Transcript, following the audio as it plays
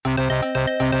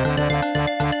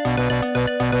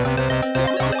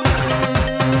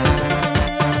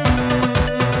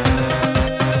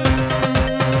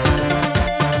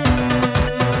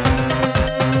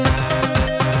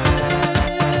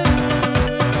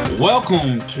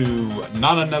Welcome to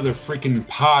Not Another Freaking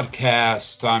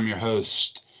Podcast. I'm your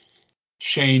host,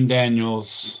 Shane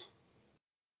Daniels.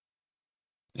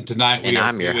 And tonight we are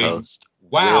I'm your host.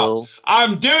 Wow, Will.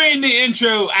 I'm doing the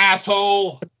intro,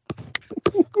 asshole.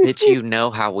 Did you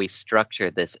know how we structure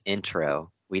this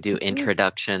intro? We do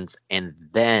introductions and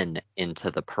then into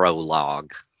the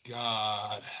prologue.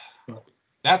 God,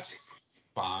 that's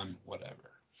fine,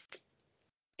 whatever.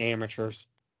 Amateurs.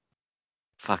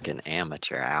 Fucking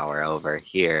amateur hour over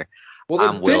here. Well,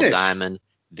 I'm Will Diamond,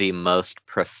 the most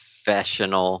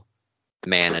professional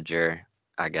manager,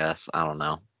 I guess. I don't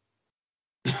know.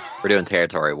 We're doing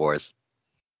territory wars.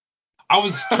 I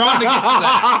was trying to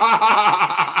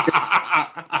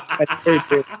get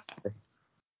to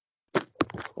that.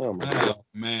 Oh,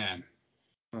 man.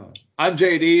 I'm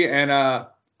JD, and I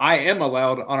am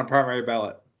allowed on a primary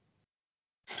ballot.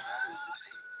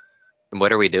 And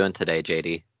what are we doing today,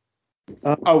 JD?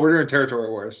 We're doing territory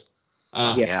wars.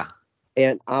 Yeah.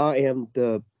 And I am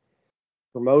the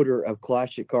promoter of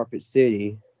Clash at Carpet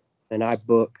City, and I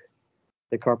book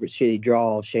the Carpet City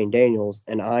Draw, Shane Daniels,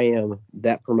 and I am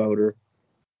that promoter,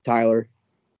 Tyler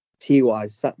T.Y.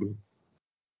 Sutton.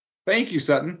 Thank you,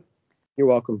 Sutton. You're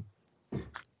welcome.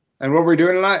 And what are we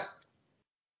doing tonight?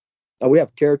 We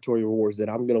have territory wars that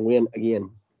I'm going to win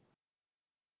again.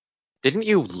 Didn't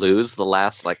you lose the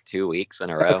last 2 weeks in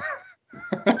a row?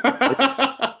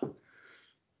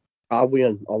 I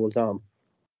win all the time.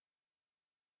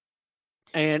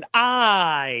 And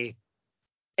I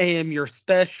am your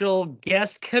special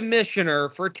guest commissioner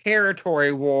for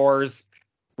Territory Wars,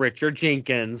 Richard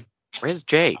Jenkins. Where's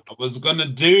Jake? I was going to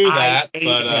do that,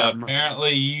 but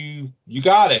apparently you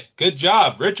got it. Good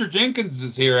job. Richard Jenkins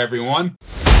is here, everyone.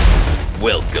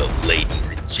 Welcome, ladies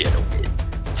and gentlemen,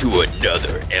 to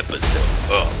another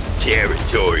episode of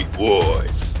Territory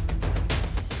Wars.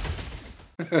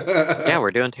 Yeah, we're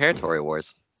doing territory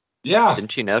wars. Yeah.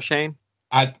 Didn't you know, Shane?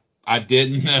 I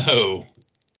didn't know.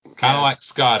 Kind of like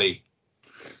Scotty.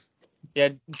 Yeah,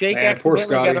 Jake accidentally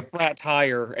got a flat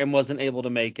tire and wasn't able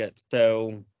to make it.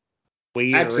 So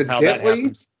weird how that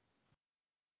happens.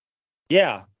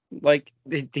 Yeah,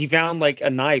 he found a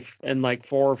knife in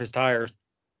 4 of his tires.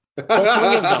 Well, 3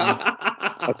 of them.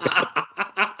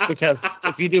 Because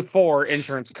if you do 4,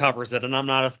 insurance covers it, and I'm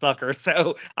not a sucker,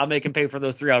 so I'll make him pay for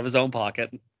those 3 out of his own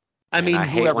pocket. I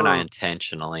hate when I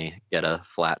intentionally get a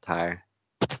flat tire.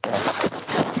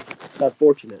 Not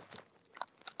fortunate.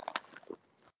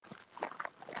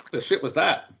 The shit was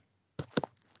that?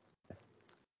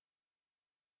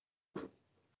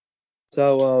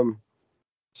 So,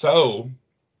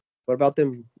 what about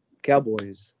them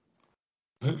Cowboys?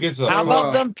 Who gets How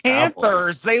about them Panthers?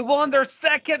 Cowboys? They won their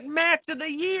 2nd match of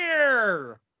the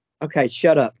year. Okay,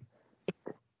 shut up.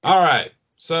 All right.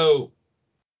 So,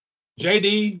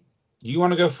 JD, you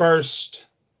want to go first?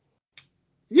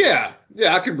 Yeah,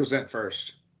 I can present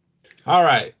first. All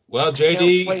right. Well,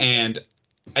 JD and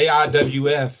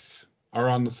AIWF are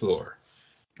on the floor.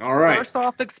 All right. First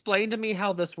off, explain to me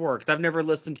how this works. I've never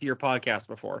listened to your podcast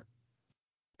before.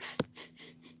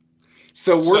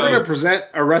 So we're gonna present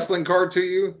a wrestling card to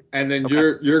you, and then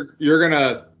you're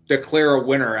gonna declare a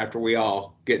winner after we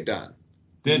all get done.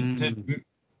 Did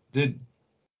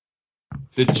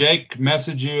Jake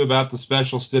message you about the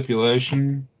special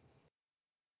stipulation?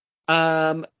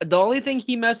 The only thing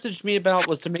he messaged me about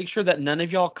was to make sure that none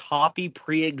of y'all copy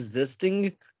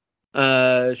pre-existing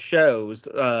shows.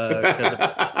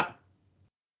 Apparently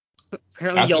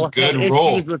y'all have had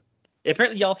issues with.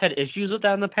 Apparently y'all have had issues with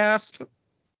that in the past.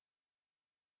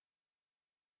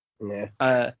 Yeah.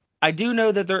 I do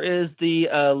know that there is the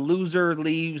loser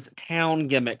leaves town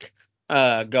gimmick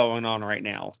going on right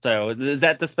now. So is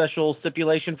that the special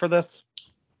stipulation for this?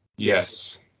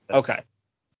 Yes. Okay.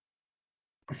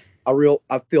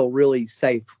 I feel really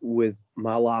safe with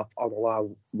my life on the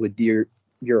line with your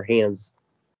hands.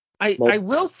 I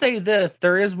will say this.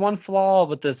 There is one flaw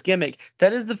with this gimmick.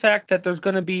 That is the fact that there's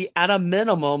going to be, at a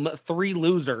minimum, 3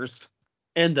 losers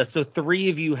in this. So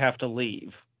 3 of you have to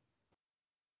leave.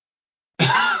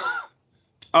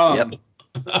 Yep.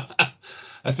 I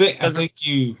think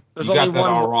you got that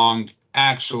all wrong.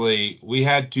 Actually, we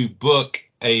had to book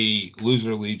a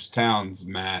loser leaves towns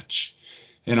match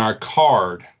in our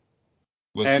card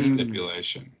with the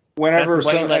stipulation.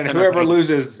 Whoever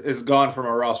loses is gone from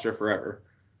our roster forever.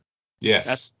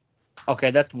 Yes.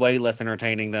 That's way less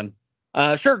entertaining then.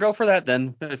 Sure, go for that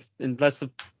then. Unless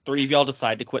the 3 of y'all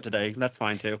decide to quit today, that's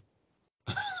fine too.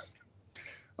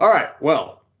 All right.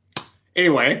 Well,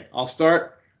 anyway, I'll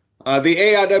start. The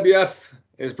AIWF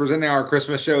is presenting our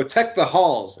Christmas show, Tech the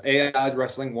Halls, AI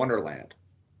Wrestling Wonderland.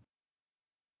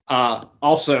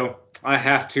 Also, I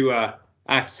have to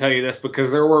I have to tell you this because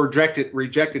there were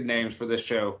rejected names for this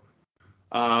show.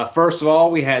 First of all,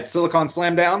 we had Silicon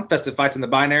Slamdown, Festive Fights in the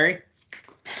Binary.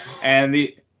 And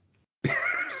the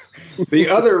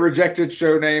other rejected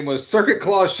show name was Circuit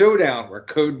Clause Showdown, where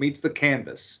code meets the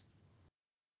canvas.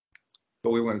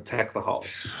 But we went to Tech the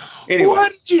Halls. Anyway. Why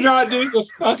did you not do the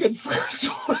fucking first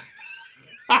one?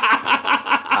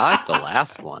 I like the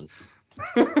last one.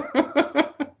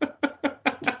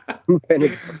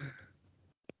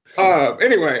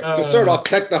 Anyway, to start off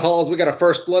Tech the Halls, we got a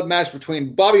first blood match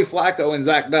between Bobby Flacco and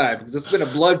Zach Dye, because it's been a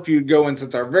blood feud going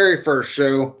since our very first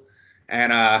show,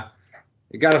 and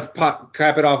you got to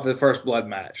cap it off with the first blood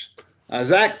match.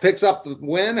 Zach picks up the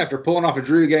win after pulling off a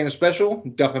Drew Game special,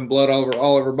 dumping blood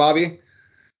all over Bobby.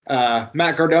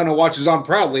 Matt Cardona watches on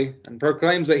proudly and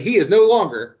proclaims that he is no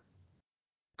longer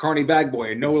Carney Bag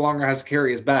Boy, no longer has to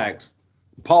carry his bags.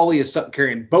 Paulie is stuck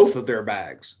carrying both of their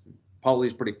bags.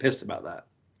 Paulie's pretty pissed about that.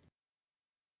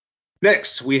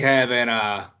 Next, we have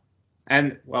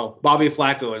Bobby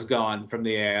Flacco is gone from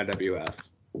the AIWF.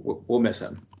 We'll miss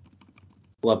him.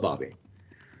 Love Bobby.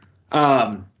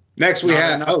 Next we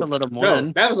have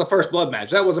that was the first blood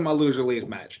match. That wasn't my loser leaves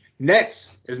match.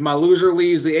 Next is my loser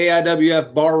leaves the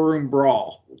AIWF Barroom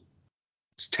Brawl.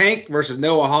 It's Tank versus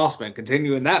Noah Hoffman,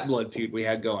 continuing that blood feud we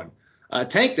had going.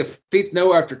 Tank defeats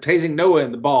Noah after tasing Noah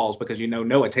in the balls because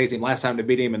Noah tased him last time to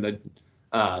beat him in the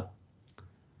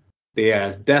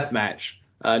death match.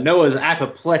 Noah's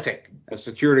apoplectic as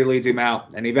security leads him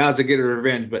out, and he vows to get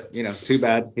revenge, but too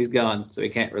bad, he's gone, so he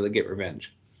can't really get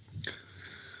revenge.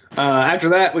 After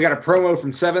that, we got a promo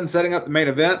from Seven setting up the main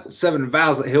event. Seven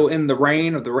vows that he'll end the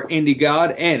reign of the Indie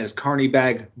God and his Carney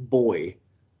Bag Boy.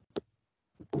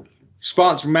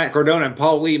 Response from Matt Cardona and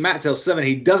Paul Lee. Matt tells Seven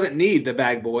he doesn't need the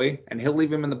Bag Boy, and he'll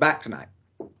leave him in the back tonight.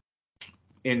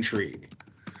 Intrigue.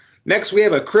 Next, we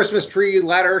have a Christmas Tree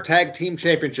Ladder Tag Team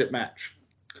Championship match.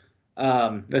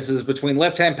 This is between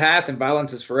Left Hand Path and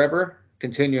Violence is Forever,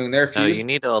 continuing their feud. No, you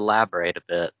need to elaborate a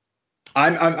bit.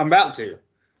 I'm about to.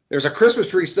 There's a Christmas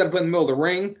tree set up in the middle of the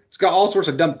ring. It's got all sorts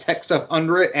of dumb tech stuff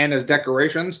under it and as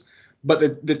decorations.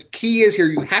 But the key is here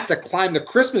you have to climb the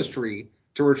Christmas tree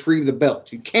to retrieve the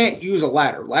belt. You can't use a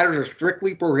ladder. Ladders are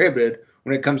strictly prohibited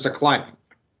when it comes to climbing.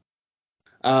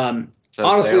 So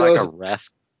honestly, is there a ref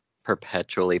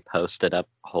perpetually posted up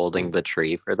holding the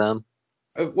tree for them?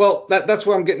 Well, that's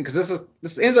what I'm getting, because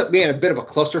this ends up being a bit of a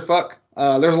clusterfuck.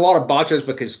 There's a lot of botches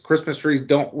because Christmas trees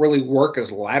don't really work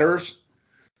as ladders.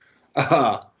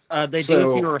 They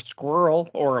do if you're a squirrel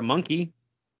or a monkey.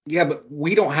 Yeah, but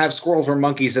we don't have squirrels or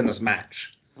monkeys in this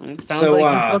match. It sounds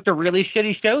like you booked a really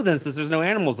shitty show then, since there's no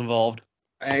animals involved.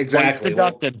 Exactly.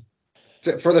 Deducted.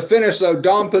 For the finish, though,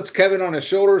 Dom puts Kevin on his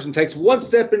shoulders and takes one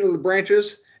step into the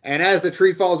branches. And as the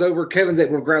tree falls over, Kevin's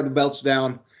able to grab the belts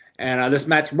down. And this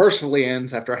match mercifully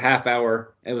ends after a half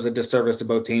hour. It was a disservice to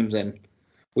both teams, and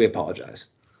we apologize.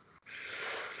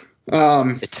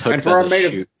 It took them to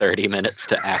shoot 30 minutes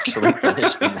to actually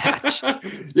finish the match.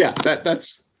 Yeah,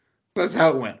 that's how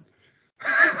it went.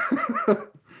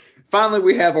 Finally,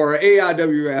 we have our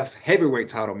AIWF heavyweight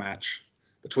title match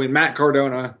between Matt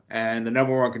Cardona and the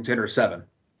number one contender, Seven.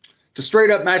 It's a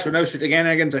straight-up match with no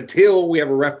shenanigans until we have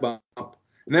a ref bump.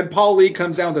 And then Paul Lee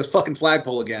comes down with his fucking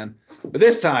flagpole again. But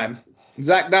this time,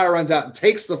 Zach Dyer runs out and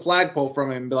takes the flagpole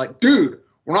from him and be like, dude,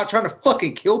 we're not trying to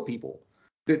fucking kill people.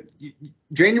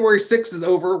 January 6th is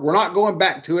over. We're not going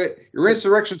back to it. Your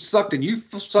insurrection sucked, and you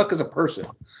suck as a person.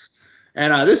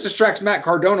 And this distracts Matt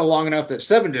Cardona long enough that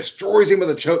Seven destroys him with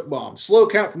a choke bomb. Slow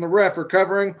count from the ref,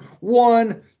 recovering.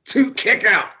 1, 2, kick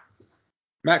out.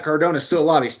 Matt Cardona's still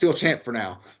alive. He's still champ for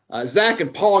now. Zach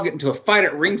and Paul get into a fight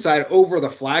at ringside over the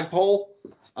flagpole.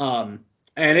 And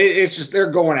it's just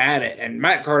they're going at it. And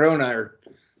Matt Cardona,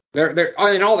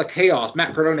 they're in all the chaos.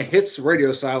 Matt Cardona hits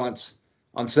radio silence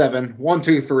on Seven. 1,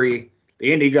 2, 3. The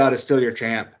Indie God is still your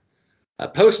champ.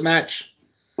 Post-match,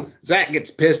 Zach gets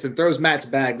pissed and throws Matt's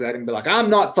bags at him and be like, I'm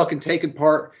not fucking taking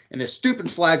part in this stupid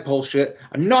flagpole shit.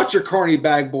 I'm not your Carney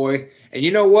Bag Boy. And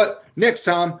you know what? Next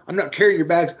time, I'm not carrying your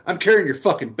bags. I'm carrying your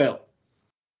fucking belt.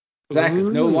 Zach is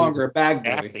no longer a bag boy.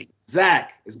 Nasty.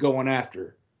 Zach is going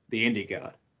after the Indie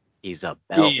God. He's a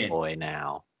belt boy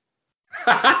now.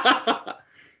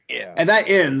 Yeah. And that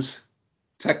ends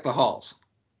Tech the Halls.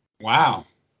 Wow.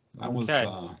 That was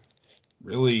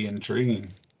really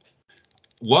intriguing.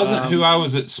 Wasn't who I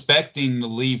was expecting to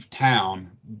leave town,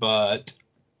 but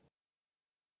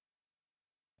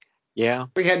yeah,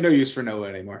 we had no use for Noah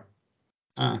anymore.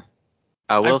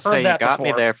 I will say you got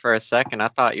me there for a second. I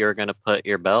thought you were going to put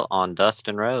your belt on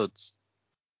Dustin Rhodes.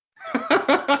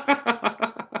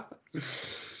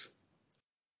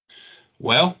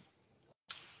 Well,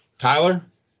 Tyler,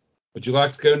 Would you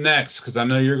like to go next? Because I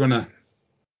know you're going to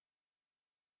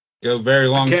go a very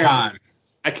long time.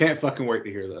 I can't fucking wait to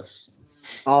hear this.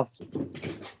 Awesome.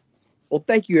 Well,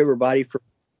 thank you, everybody, for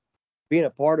being a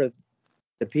part of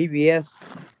the PBS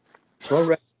Pro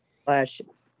Wrestling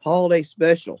 / Holiday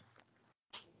Special.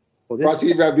 Well, Brought to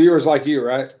you by viewers like you,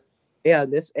 right? Yeah,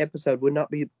 this episode would not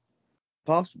be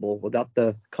possible without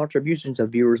the contributions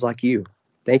of viewers like you.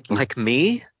 Thank you. Like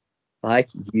me? Like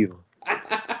you.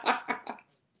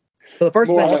 So the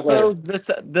first match. Also,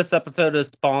 this episode is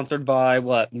sponsored by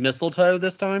what? Mistletoe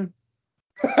this time?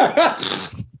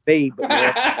 B, but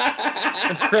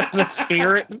The Christmas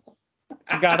spirit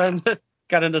got into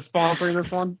sponsoring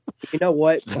this one. you know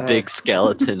what? Big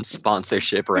Skeleton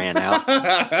sponsorship ran out.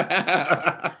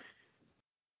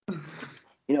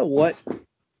 You know what?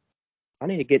 I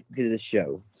need to get to this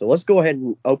show. So let's go ahead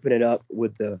and open it up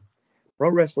with the Pro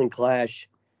Wrestling Clash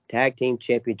Tag Team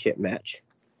Championship match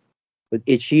with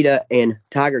Ishida and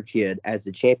Tiger Kid as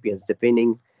the champions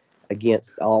defending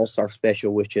against the All-Star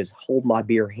Special, which is Hold My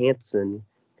Beer Hansen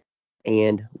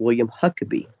and William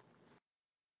Huckabee.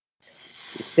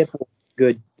 Simple,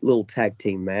 good little tag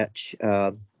team match.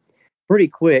 Pretty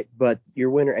quick, but your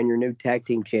winner and your new tag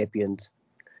team champions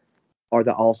are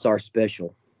the All-Star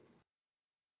Special.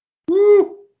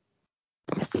 Woo!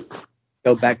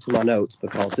 Go back to my notes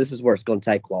because this is where it's going to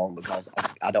take long because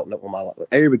I don't know what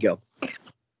my... Here we go.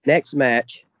 Next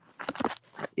match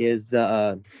is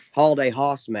the Holiday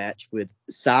Hoss match with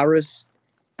Cyrus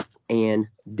and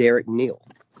Derek Neal.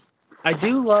 I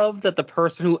do love that the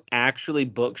person who actually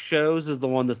books shows is the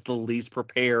one that's the least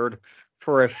prepared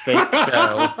for a fake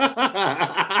show.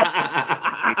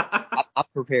 I'm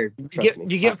prepared.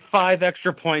 You get 5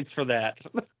 extra points for that.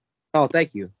 Oh,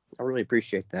 thank you. I really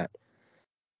appreciate that.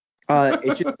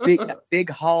 It's just a big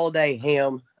holiday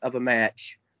ham of a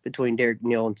match between Derek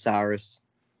Neal and Cyrus.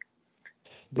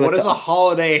 But what is a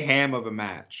holiday ham of a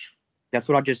match? That's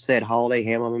what I just said. Holiday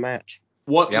ham of a match.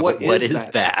 What is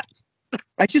that?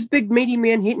 It's just big meaty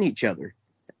men hitting each other.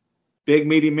 Big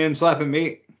meaty men slapping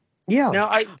meat. Yeah. Now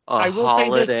I will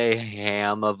holiday say this.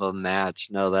 ham of a match.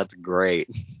 No, that's great.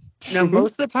 Now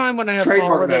most of the time when I have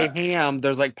Trademark holiday that. ham,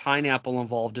 there's like pineapple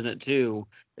involved in it too.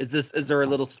 Is there a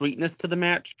little sweetness to the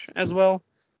match as well?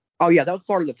 Oh yeah, that was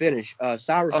part of the finish.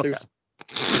 Cyrus Okay.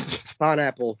 threw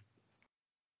pineapple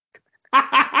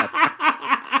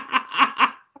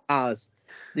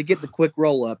to get the quick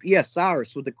roll up. Yes,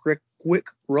 Cyrus with the quick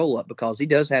roll up because he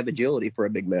does have agility for a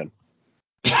big man.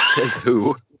 Says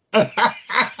who?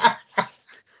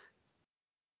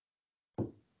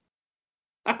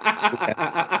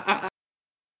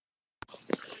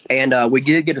 And we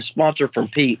did get a sponsor from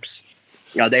Peeps.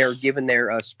 They are giving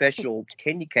their special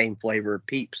candy cane flavor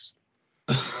Peeps.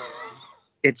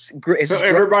 It's great. So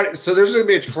everybody, so there's gonna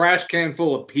be a trash can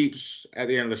full of Peeps at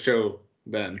the end of the show.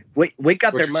 Then we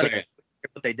got What their you money. saying?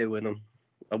 What they do with them?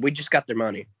 We just got their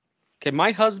money. Okay,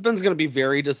 my husband's gonna be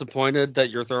very disappointed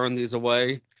that you're throwing these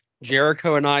away.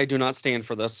 Jericho and I do not stand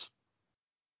for this.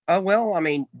 Well, I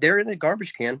mean, they're in the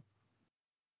garbage can.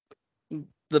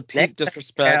 The peak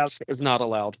disrespect is not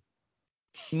allowed.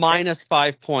 Minus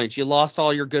 5 points. You lost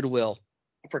all your goodwill.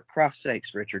 For Christ's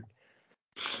sakes, Richard.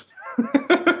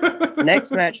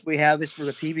 Next match we have is for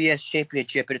the PBS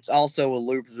Championship, and it's also a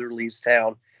loser leaves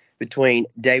town between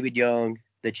David Young,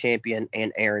 the champion,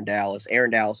 and Aaron Dallas.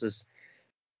 Aaron Dallas is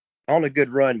on a good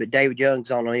run, but David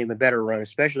Young's on an even better run,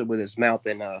 especially with his mouth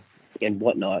and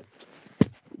whatnot.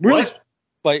 Really?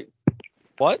 Wait,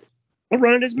 what? What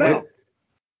running his mouth?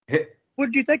 What? What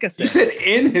did you think I said? You said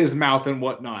in his mouth and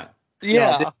whatnot.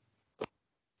 Yeah.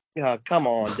 Come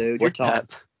on, dude. You're talking.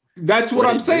 That's what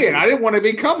I'm saying. I didn't want to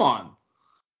be come on.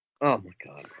 Oh my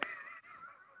god.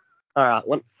 All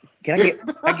right. Can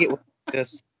I get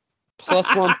this? Plus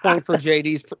 1 point for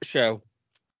JD's show.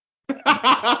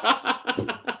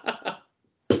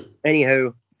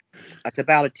 Anywho, it's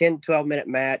about a 10-12 minute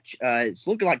match. It's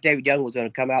looking like David Young was going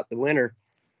to come out the winner,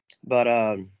 but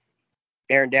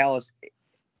Aaron Dallas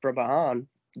from behind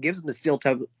gives him the steel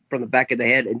toe from the back of the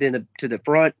head and then to the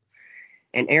front.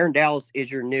 And Aaron Dallas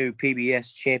is your new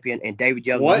PBS champion, and David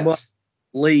Young must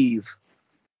leave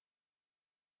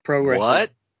Pro Wrestling. What?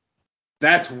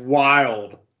 That's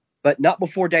wild. But not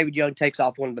before David Young takes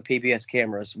off one of the PBS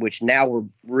cameras, which now we're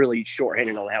really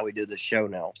shorthanded on how we do this show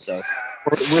now. So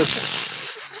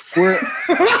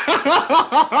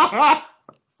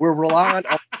we're relying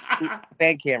on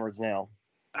fan cameras now.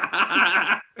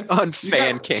 On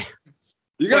fan cam.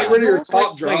 You got rid of your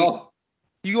top draw.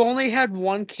 You only had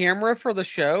one camera for the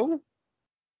show?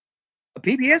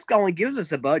 PBS only gives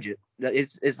us a budget.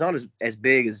 It's not as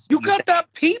big as You got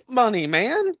that peep money,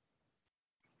 man.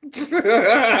 What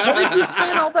did you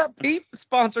spend all that Peep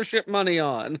sponsorship money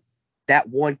on? That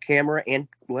one camera and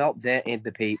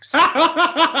the Peeps.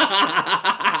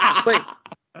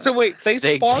 Wait, they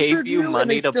sponsored gave you money and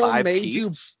they to still buy made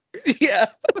Peeps? you. Yeah.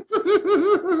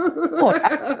 Look,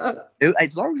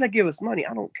 as long as they give us money,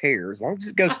 I don't care. As long as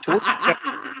it goes towards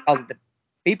the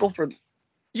people for.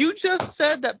 You just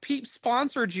said that Peeps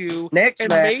sponsored you Next and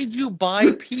match. made you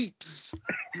buy Peeps.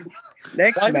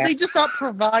 Next Why match. did they just not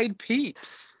provide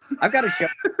Peeps? I've got to show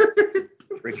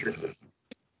Richard.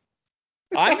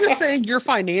 I'm just saying your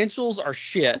financials are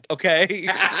shit, okay?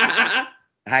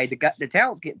 Hey, the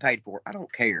talent's getting paid for. I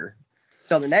don't care.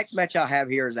 So the next match I have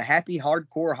here is a happy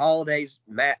hardcore holidays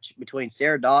match between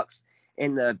Sarah Dox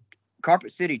and the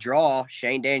Carpet City Draw,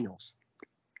 Shane Daniels.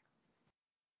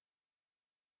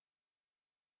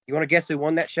 You want to guess who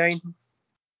won that, Shane?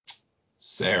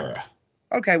 Sarah.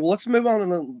 Okay, well let's move on to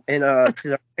the next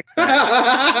match.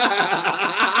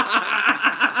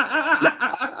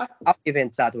 I'll give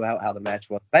insight about how the match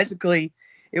was. Basically,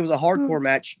 it was a hardcore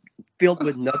match filled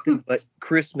with nothing but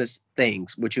Christmas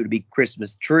things, which would be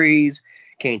Christmas trees,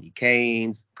 candy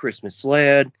canes, Christmas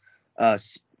sled,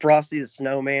 Frosty the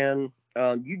Snowman.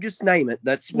 You just name it.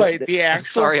 That's what. Wait, the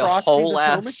actual Sorry, Frosty a whole the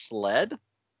ass Snowman? sled?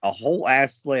 A whole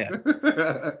ass sled.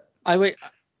 Wait,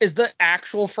 is the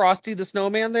actual Frosty the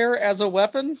Snowman there as a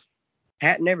weapon?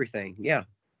 Hat and everything. Yeah.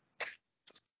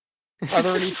 Are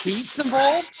there any Peeps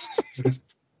involved?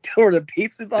 Were the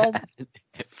Peeps involved?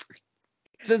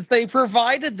 Since they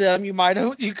provided them, you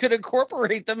could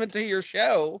incorporate them into your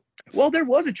show. Well, there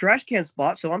was a trash can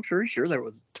spot, so I'm sure there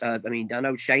was. I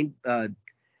know Shane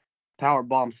power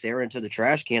bombed Sarah into the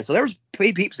trash can, so there was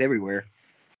Peeps everywhere.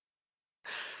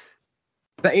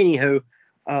 But anywho,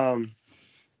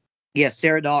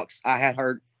 Sarah Dox, I had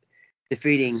her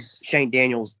defeating Shane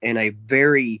Daniels in a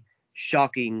very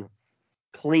shocking,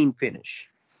 clean finish.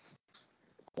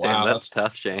 Wow, that's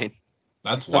tough, Shane.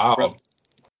 That's wild.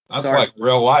 That's Sorry. like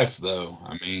real life, though.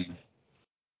 I mean.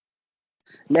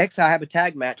 Next, I have a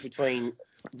tag match between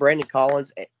Brandon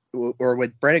Collins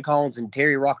and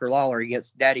Terry Rocker Lawler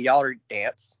against Daddy Daughter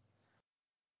Dance.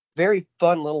 Very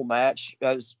fun little match. It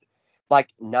was like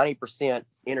 90%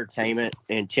 entertainment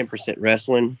and 10%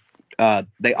 wrestling.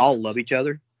 They all love each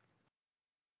other.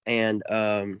 And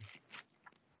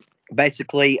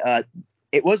basically,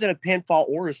 it wasn't a pinfall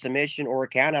or a submission or a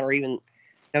count out or even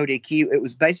no DQ. It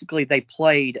was basically they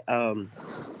played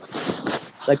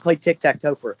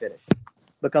tic-tac-toe for a finish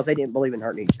because they didn't believe in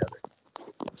hurting each other.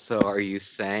 So are you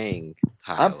saying,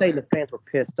 Tyler, I'm saying the fans were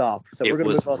pissed off. So we're going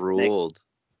to move on to the next. Ruled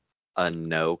a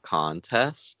no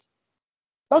contest?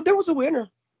 Oh, there was a winner.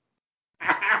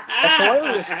 That's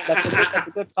hilarious. That's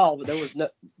a good call,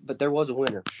 but there was a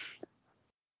winner.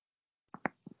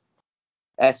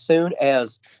 As soon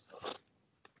as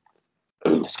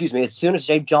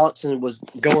James Johnson was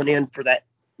going in for that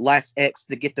last X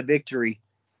to get the victory,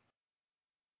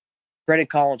 Brandon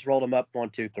Collins rolled him up 1,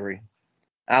 2, 3.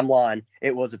 I'm lying.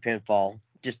 It was a pinfall,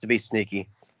 just to be sneaky.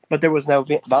 But there was no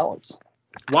violence.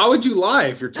 Why would you lie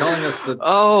if you're telling us that?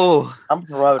 Oh, I'm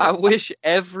promoting. I wish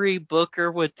every booker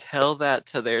would tell that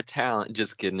to their talent.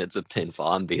 Just kidding, it's a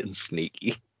pinfall. I'm being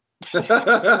sneaky.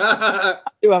 I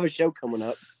do have a show coming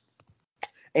up.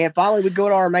 And finally, we go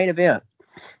to our main event.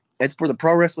 It's for the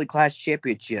Pro Wrestling Clash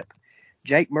Championship.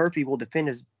 Jayke Murphy will defend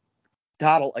his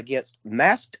title against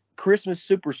Masked Christmas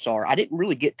Superstar. I didn't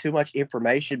really get too much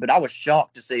information, but I was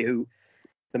shocked to see who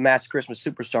the Masked Christmas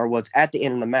Superstar was at the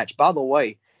end of the match. By the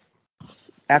way,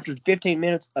 after 15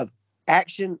 minutes of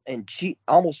action and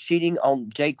almost cheating on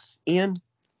Jake's end,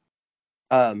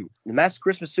 the Masked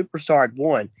Christmas Superstar had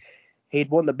won.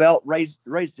 He'd won the belt, raised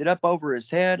it up over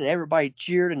his head, and everybody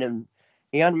cheered, and then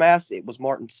he unmasked. It was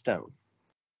Martin Stone.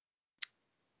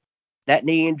 That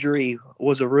knee injury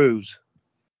was a ruse.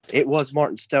 It was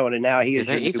Martin Stone, and now he is.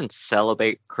 Do they even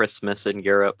celebrate Christmas in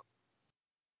Europe?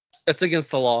 It's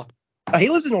against the law. He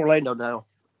lives in Orlando now,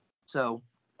 so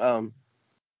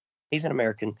he's an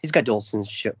American. He's got dual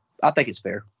citizenship. I think it's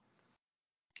fair.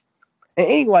 And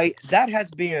anyway, that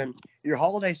has been your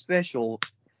holiday special,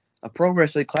 a Pro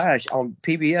Wrestling Clash on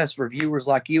PBS for viewers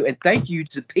like you, and thank you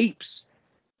to Peeps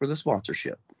for the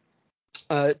sponsorship.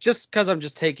 Just because I'm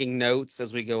just taking notes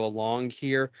as we go along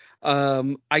here,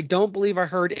 I don't believe I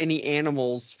heard any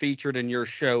animals featured in your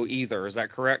show either. Is that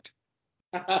correct?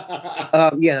 Yeah,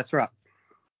 that's right.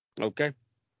 Okay.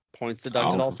 Points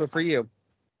deducted also for you.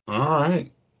 All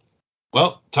right.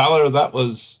 Well, Tyler, that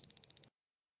was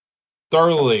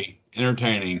thoroughly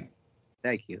entertaining.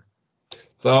 Thank you.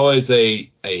 It's always a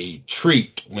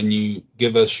treat when you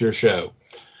give us your show.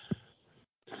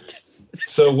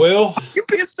 So, Will? You're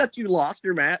pissed that you lost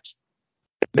your match?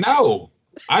 No.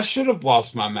 I should have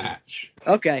lost my match.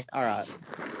 Okay, all right.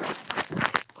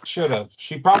 Should have.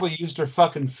 She probably used her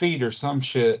fucking feet or some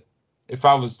shit, if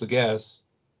I was to guess.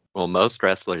 Well, most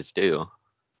wrestlers do.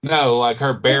 No, like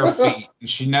her bare feet.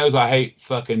 She knows I hate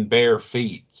fucking bare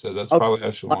feet, so that's probably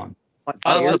how she won.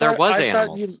 So there was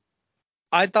animals.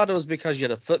 I thought it was because you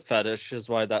had a foot fetish is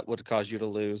why that would cause you to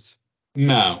lose.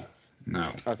 No.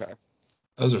 Okay.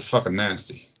 Those are fucking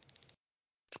nasty.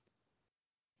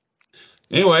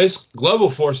 Anyways, Global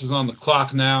Force is on the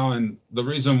clock now, and the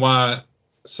reason why I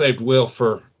saved Will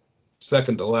for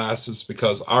second to last is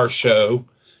because our show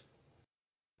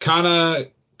kind of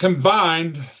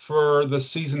combined for the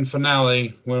season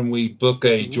finale when we book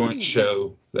a joint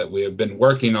show that we have been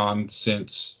working on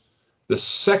since the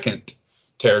second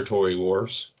Territory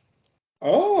Wars.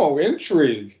 Oh,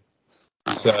 intrigue.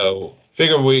 So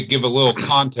figure we give a little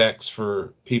context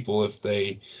for people if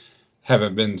they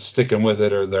haven't been sticking with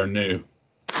it or they're new.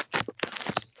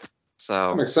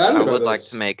 So I'm excited I about would like this.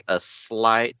 to make a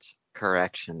slight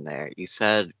correction there. You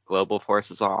said Global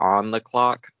Forces are on the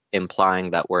clock,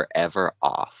 implying that we're ever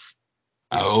off.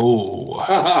 Oh,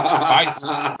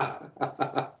 spicy.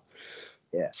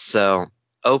 Yeah. So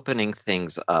opening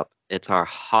things up, it's our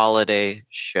holiday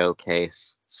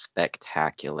showcase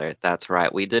spectacular. That's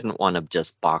right. We didn't want to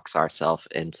just box ourselves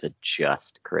into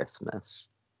just Christmas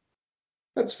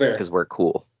That's fair. because we're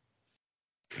cool.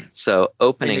 So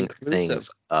opening inclusive. things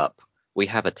up, we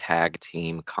have a tag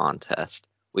team contest.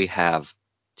 We have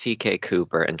TK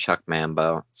Cooper and Chuck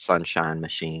Mambo, Sunshine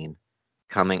Machine,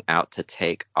 coming out to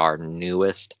take our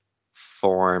newest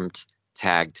formed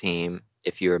tag team.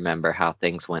 If you remember how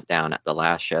things went down at the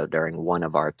last show during one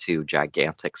of our two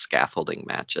gigantic scaffolding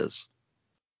matches.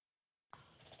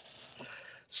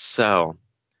 So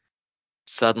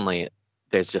suddenly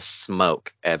there's just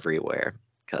smoke everywhere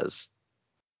because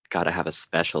gotta have a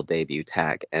special debut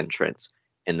tag entrance.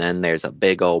 And then there's a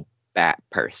big old bat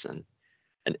person.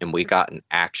 And we got an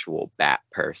actual bat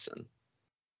person.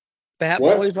 Bat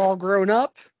What? Boy's all grown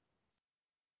up.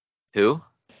 Who?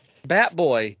 Bat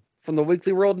Boy from the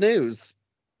Weekly World News.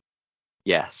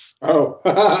 Yes. Oh.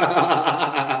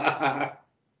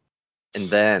 And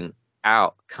then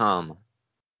out come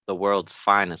the world's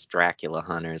finest Dracula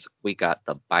hunters. We got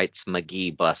the Bites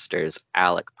McGee Busters,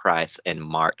 Alec Price, and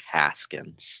Mark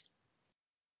Haskins.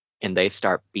 And they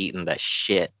start beating the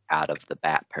shit out of the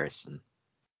bat person.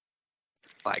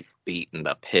 Like beating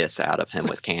the piss out of him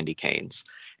with candy canes.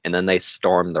 And then they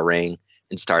storm the ring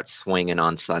and start swinging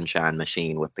on Sunshine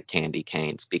Machine with the candy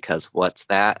canes. Because what's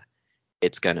that?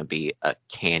 It's going to be a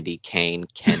candy cane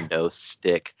kendo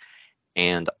stick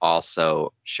and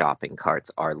also shopping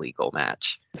carts are legal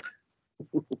match.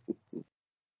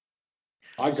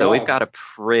 So we've got a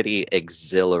pretty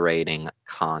exhilarating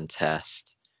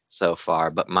contest so far.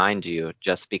 But mind you,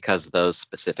 just because those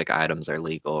specific items are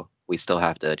legal, we still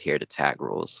have to adhere to tag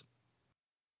rules.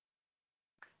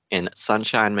 In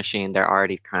Sunshine Machine, they're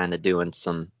already kind of doing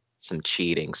some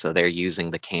cheating. So they're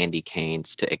using the candy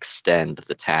canes to extend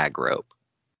the tag rope.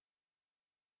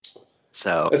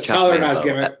 So That's Chuck Tyler and I's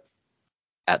Mambo gimmick.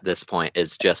 at this point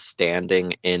is just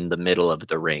standing in the middle of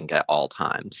the ring at all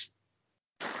times.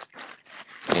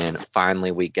 And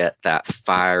finally we get that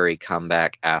fiery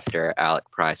comeback after Alec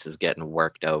Price is getting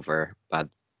worked over by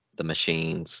the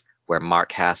machines, where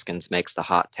Mark Haskins makes the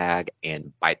hot tag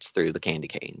and bites through the candy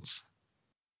canes.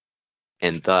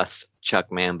 And thus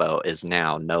Chuck Mambo is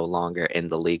now no longer in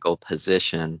the legal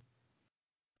position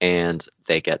and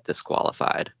they get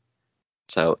disqualified.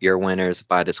 So your winners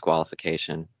by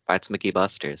disqualification, Bites McGee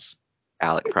Busters,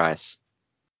 Alec Price,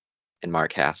 and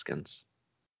Mark Haskins.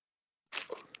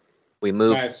 We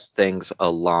move things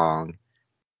along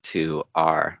to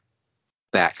our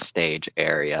backstage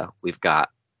area. We've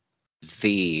got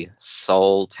the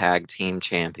sole tag team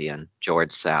champion,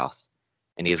 George South,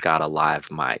 and he's got a live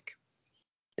mic.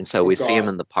 And so we see him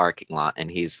in the parking lot,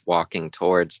 and he's walking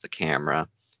towards the camera,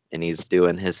 and he's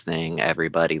doing his thing.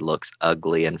 Everybody looks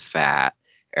ugly and fat.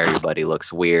 Everybody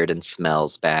looks weird and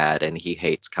smells bad, and he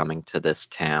hates coming to this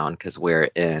town because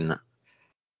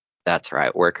that's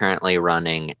right, we're currently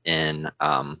running in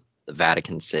the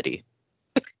Vatican City.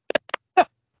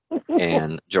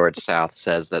 And George South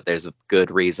says that there's a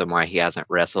good reason why he hasn't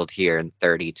wrestled here in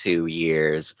 32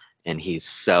 years, and he's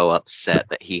so upset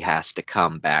that he has to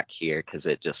come back here because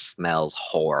it just smells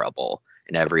horrible,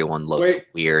 and everyone looks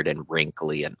weird and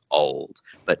wrinkly and old,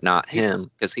 but not him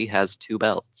because he has 2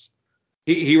 belts.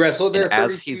 He wrestled there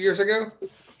 32 years ago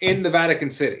in the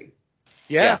Vatican City.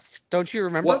 Yes. Yeah. Don't you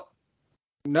remember? What?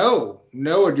 No,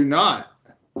 I do not.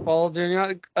 Well, you're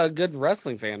not a good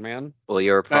wrestling fan, man. Well,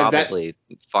 you're probably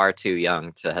far too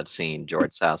young to have seen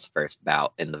George South's first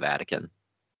bout in the Vatican.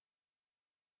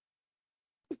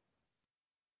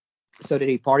 So did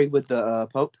he party with the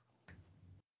Pope?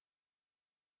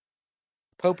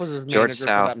 Pope was his George manager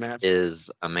South for that match. is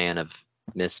a man of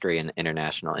mystery and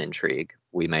international intrigue.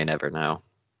 We may never know.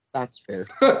 That's fair.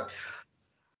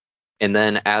 And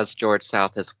then as George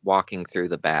South is walking through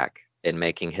the back and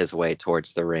making his way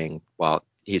towards the ring, while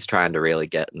he's trying to really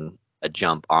get a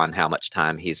jump on how much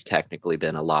time he's technically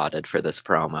been allotted for this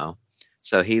promo.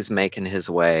 So he's making his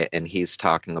way, and he's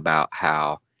talking about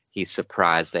how he's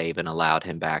surprised they even allowed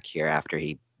him back here after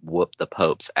he whooped the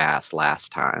Pope's ass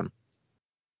last time.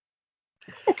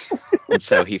 And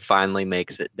so he finally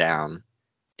makes it down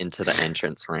into the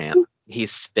entrance ramp.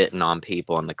 He's spitting on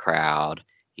people in the crowd.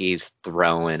 He's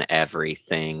throwing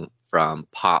everything from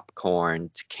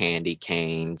popcorn to candy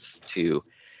canes to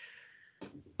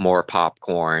more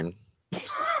popcorn.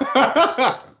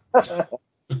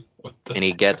 And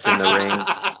he gets in the ring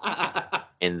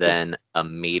and then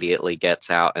immediately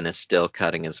gets out and is still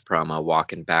cutting his promo,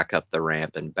 walking back up the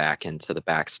ramp and back into the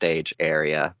backstage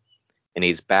area. And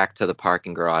he's back to the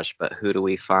parking garage, but who do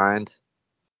we find?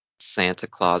 Santa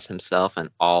Claus himself and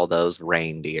all those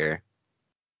reindeer.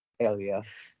 Hell yeah.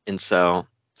 And so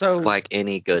like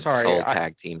any good soul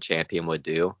tag team champion would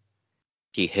do,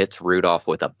 he hits Rudolph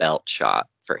with a belt shot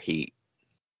for heat.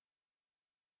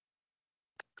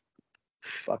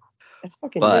 Fuck. That's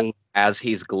fucking But mean. as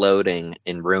he's gloating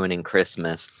and ruining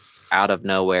Christmas, out of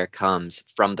nowhere comes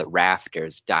from the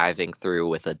rafters, diving through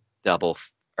with a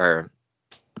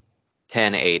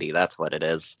 1080. That's what it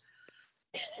is.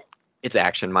 It's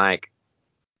Action Mike.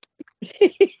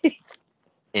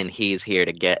 And he's here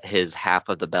to get his half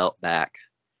of the belt back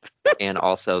and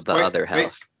also the other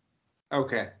half.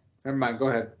 Okay. Never mind. Go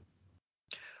ahead.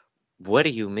 What do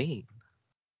you mean?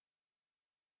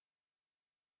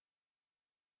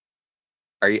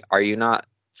 Are you not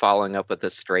following up with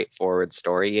a straightforward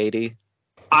story, Yadi?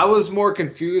 I was more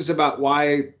confused about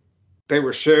why they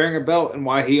were sharing a belt and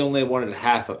why he only wanted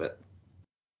half of it.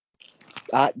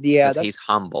 Yeah, he's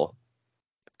humble.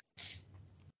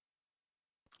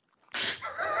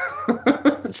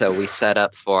 So we set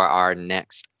up for our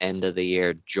next end of the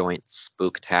year joint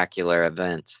spooktacular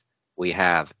event. We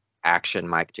have Action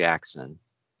Mike Jackson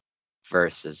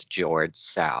versus George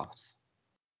South.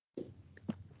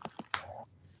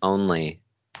 Only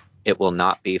it will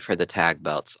not be for the tag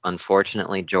belts.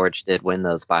 Unfortunately, George did win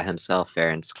those by himself fair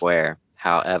and square.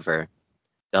 However,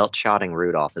 belt-shotting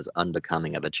Rudolph is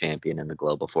unbecoming of a champion in the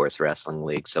Global Force Wrestling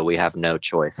League, so we have no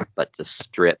choice but to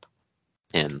strip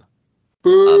him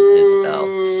of his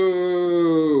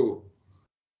belts,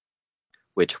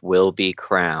 which will be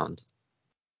crowned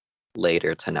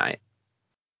later tonight.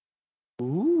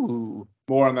 Ooh.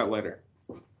 More on that later.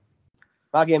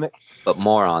 My gimmick. But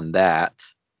more on that.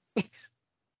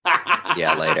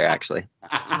 Yeah, later, actually.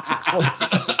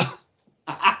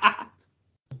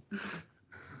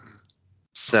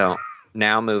 So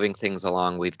now moving things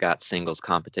along, we've got singles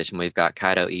competition. We've got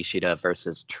Kaito Ishida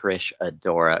versus Trish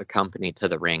Adora, accompanied to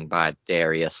the ring by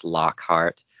Darius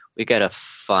Lockhart. We get a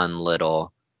fun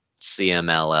little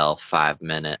CMLL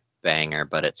 5-minute banger,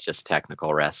 but it's just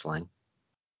technical wrestling.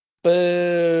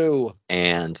 Boo!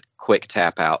 And quick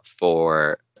tap out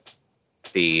for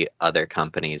the other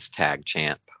company's tag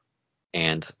champ.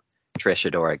 And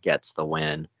Trish Adora gets the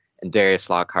win. And Darius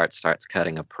Lockhart starts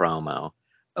cutting a promo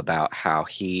about how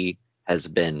he has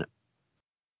been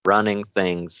running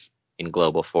things in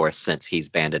Global Force since he's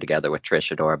banded together with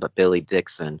Trish Adora, but Billy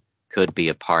Dixon could be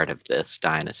a part of this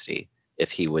dynasty if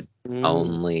he would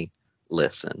only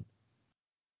listen.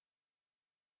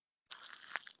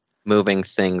 Moving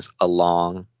things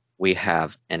along, we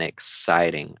have an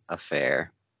exciting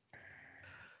affair.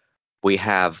 We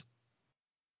have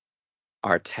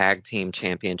our tag team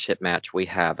championship match. We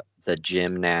have the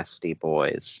Gymnasty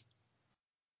Boys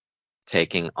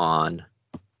taking on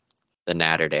the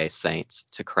Natterday Saints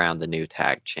to crown the new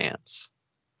tag champs.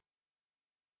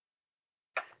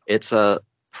 It's a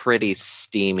pretty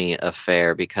steamy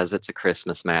affair because it's a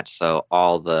Christmas match, so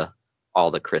all the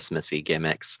Christmassy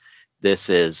gimmicks. This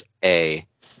is a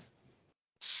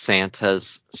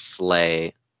Santa's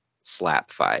sleigh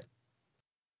slap fight.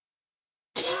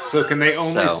 So can they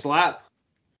only slap?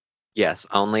 Yes,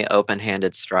 only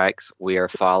open-handed strikes. We are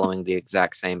following the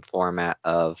exact same format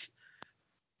of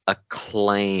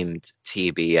acclaimed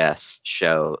TBS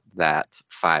show that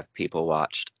 5 people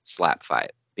watched, Slap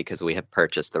Fight, because we have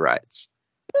purchased the rights.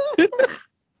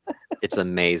 It's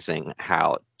amazing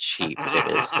how cheap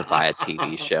it is to buy a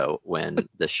TV show when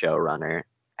the showrunner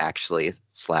actually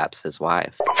slaps his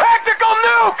wife. Tactical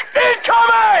nuke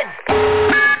incoming!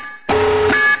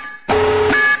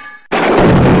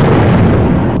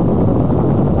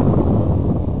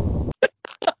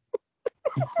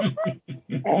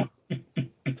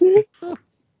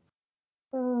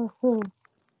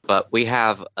 But we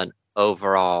have an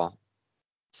overall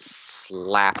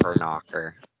slapper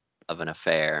knocker of an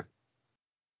affair.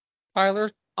 Tyler,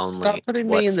 Only stop putting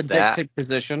me in the dictate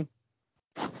position.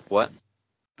 What?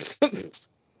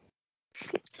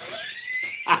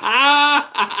 I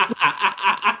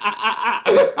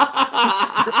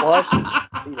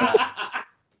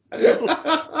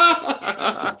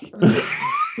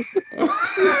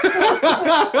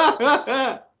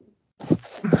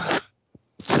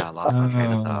lost my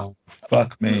train of thought.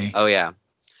 Fuck me. Oh yeah,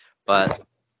 but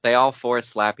they all four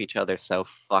slap each other so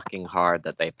fucking hard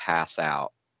that they pass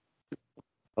out.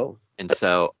 Oh. And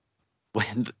so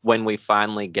when we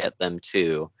finally get them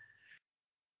to,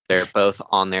 they're both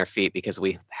on their feet because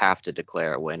we have to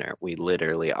declare a winner. We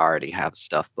literally already have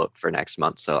stuff booked for next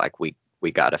month, so like we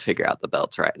got to figure out the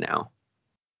belts right now.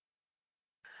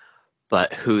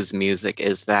 But whose music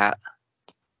is that?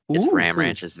 It's Ram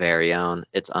Ranch's very own.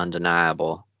 It's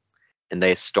undeniable. And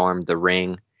they stormed the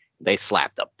ring. They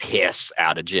slapped the piss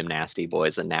out of Jim Nasty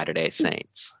Boys and Natter Day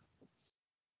Saints.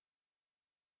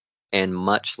 And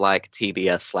much like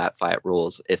TBS slap fight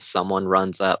rules, if someone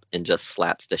runs up and just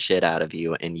slaps the shit out of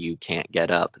you and you can't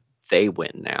get up, they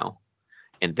win now.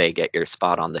 And they get your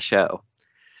spot on the show.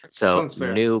 So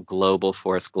new Global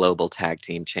Force Global Tag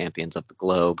Team Champions of the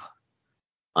Globe.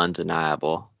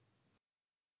 Undeniable.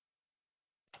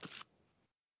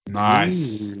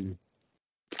 Nice.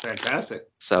 Fantastic.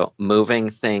 So moving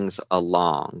things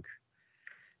along.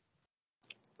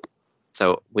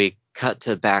 So we cut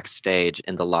to backstage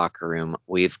in the locker room.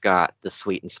 We've got the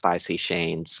Sweet and Spicy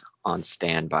Shanes on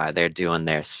standby. They're doing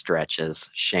their stretches.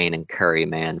 Shane and Curry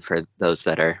Man for those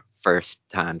that are first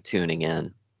time tuning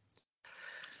in.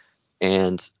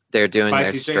 And they're doing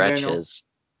their stretches.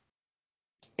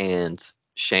 And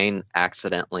Shane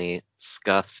accidentally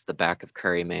scuffs the back of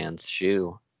Curry Man's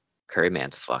shoe. Curry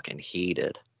Man's fucking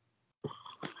heated.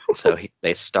 So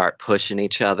they start pushing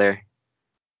each other.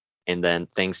 And then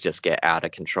things just get out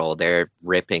of control. They're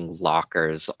ripping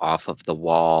lockers off of the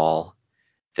wall.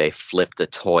 They flipped a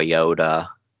Toyota.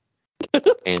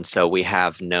 And so we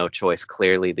have no choice.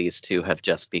 Clearly, these two have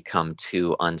just become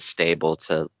too unstable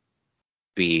to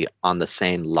be on the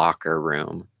same locker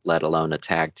room, let alone a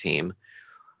tag team.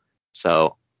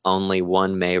 So only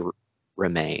one may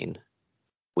remain.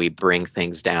 We bring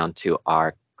things down to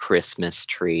our Christmas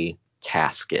tree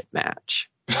casket match.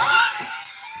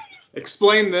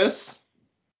 Explain this.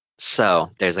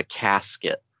 So there's a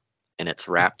casket and it's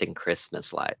wrapped in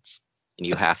Christmas lights. And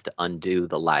you have to undo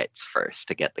the lights first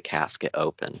to get the casket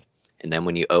open. And then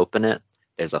when you open it,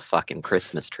 there's a fucking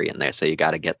Christmas tree in there. So you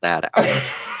got to get that out.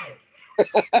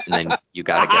 And then you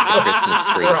got to get the Christmas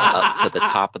tree up to the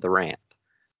top of the ramp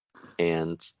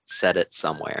and set it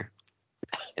somewhere.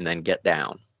 And then get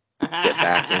down. Get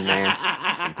back in there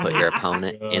and put your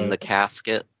opponent in the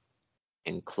casket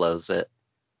and close it.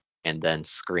 And then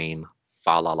scream,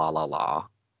 fa la la la la.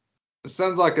 It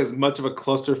sounds like as much of a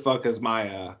clusterfuck as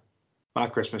my my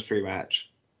Christmas tree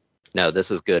match. No, this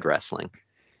is good wrestling.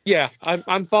 Yeah,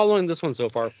 I'm following this one so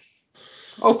far.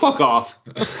 Oh, fuck off.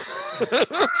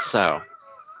 So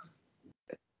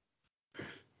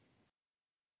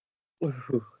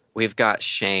we've got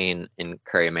Shane and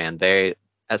Curry Man. They,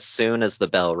 as soon as the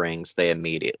bell rings, they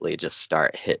immediately just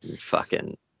start hitting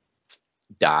fucking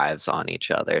dives on each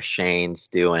other. Shane's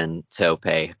doing tope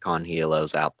con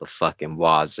hilos out the fucking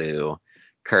wazoo.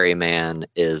 Curry Man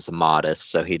is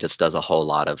modest, so he just does a whole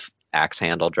lot of axe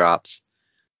handle drops.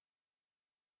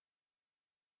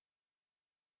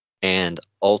 And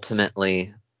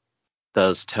ultimately,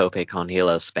 those tope con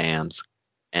hilo spams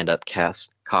end up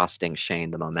costing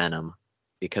Shane the momentum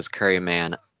because Curry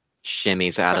Man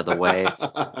shimmies out of the way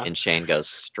and Shane goes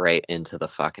straight into the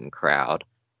fucking crowd,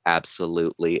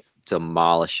 absolutely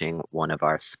demolishing one of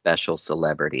our special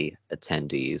celebrity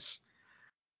attendees.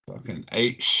 Fucking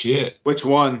ate shit. Which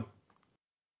one?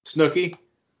 Snooki?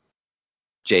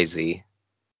 Jay-Z.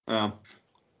 Oh.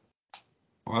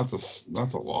 Well,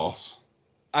 that's a loss.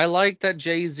 I like that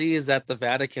Jay-Z is at the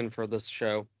Vatican for this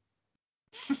show.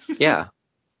 Yeah.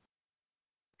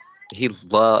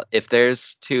 If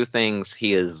there's two things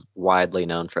he is widely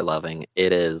known for loving,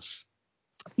 it is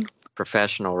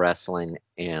professional wrestling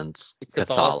and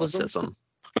Catholicism.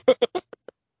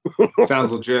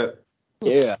 Sounds legit.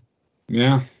 Yeah.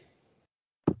 Yeah.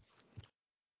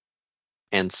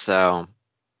 And so,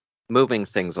 moving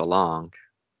things along,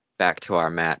 back to our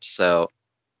match. So,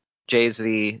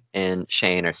 Jay-Z and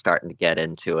Shane are starting to get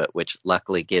into it, which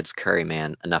luckily gives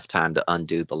Curryman enough time to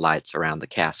undo the lights around the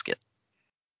casket.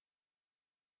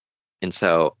 And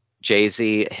so,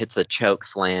 Jay-Z hits a choke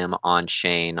slam on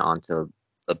Shane onto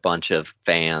a bunch of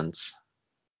fans.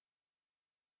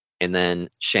 And then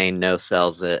Shane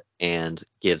no-sells it and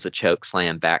gives a choke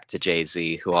slam back to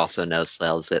Jay-Z, who also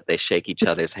no-sells it. They shake each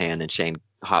other's hand, and Shane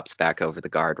hops back over the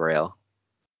guardrail.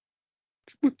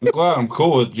 I'm glad I'm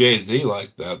cool with Jay-Z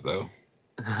like that, though.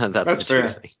 That's what fair. you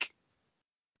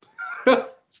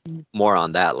think. More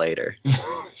on that later.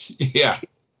 Yeah.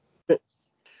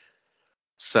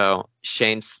 So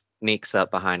Shane sneaks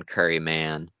up behind Curry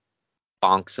Man,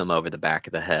 bonks him over the back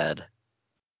of the head,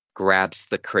 grabs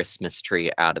the Christmas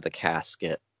tree out of the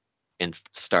casket, and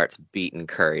starts beating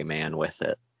Curry Man with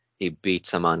it. He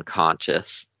beats him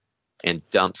unconscious and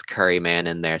dumps Curry Man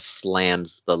in there,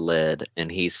 slams the lid,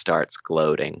 and he starts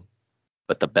gloating.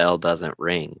 But the bell doesn't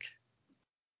ring.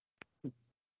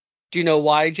 Do you know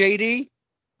why, JD?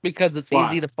 Because it's Why?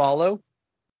 easy to follow.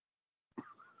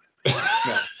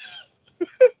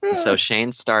 And so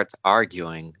Shane starts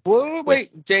arguing Wait,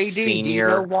 with JD, senior do you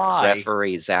know why?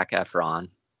 referee Zac Efron.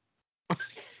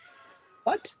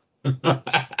 What?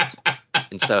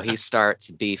 And so he starts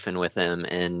beefing with him,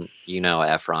 and you know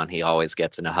Efron, he always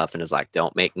gets in a huff and is like,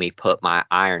 "Don't make me put my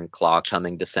Iron Claw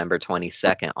coming December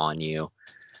 22nd on you."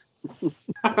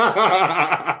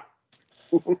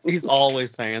 He's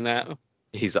always saying that.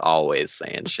 He's always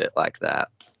saying shit like that.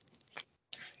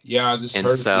 Yeah, I just And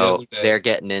heard it the so other day. they're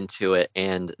getting into it,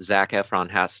 and Zac Efron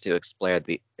has to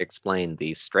explain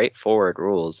the straightforward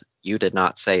rules. You did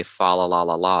not say fa la la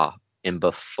la la. And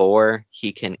before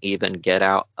he can even get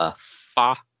out a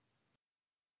fa,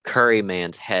 Curry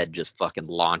Man's head just fucking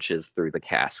launches through the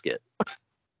casket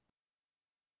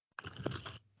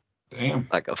Damn.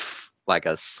 like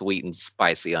a sweet and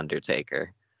spicy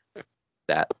Undertaker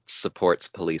that supports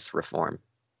police reform.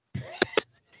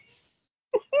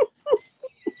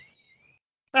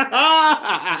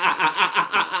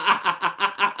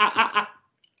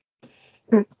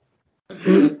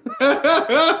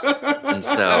 And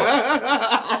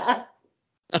so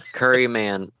Curry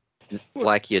Man,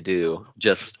 like you do,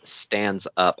 just stands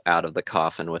up out of the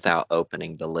coffin without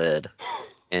opening the lid.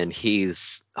 And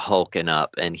he's hulking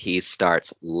up, and he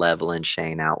starts leveling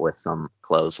Shane out with some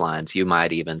clotheslines. You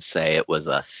might even say it was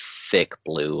a thick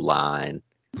blue line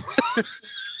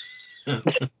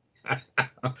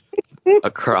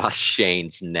across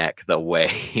Shane's neck, the way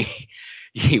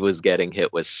he was getting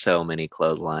hit with so many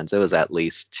clotheslines. It was at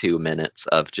least 2 minutes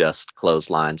of just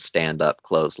clothesline, stand up,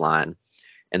 clothesline.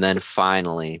 And then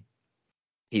finally,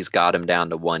 he's got him down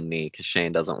to one knee because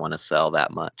Shane doesn't want to sell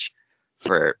that much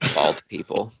for bald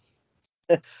people.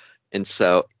 And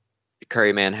so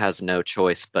Curry Man has no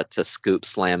choice but to scoop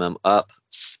slam him up,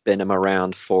 spin him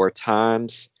around 4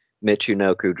 times,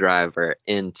 Michinoku driver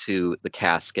into the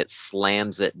casket,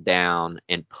 slams it down,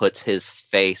 and puts his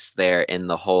face there in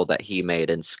the hole that he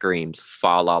made and screams,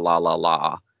 "Fa la la la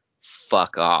la,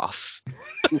 fuck off."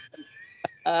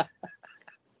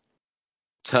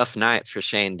 Tough night for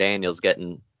Shane Daniels,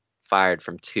 getting fired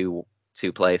from two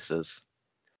places.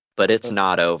 But it's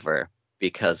not over,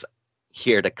 because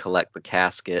here to collect the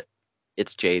casket,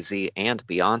 it's Jay-Z and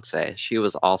Beyonce. She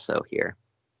was also here.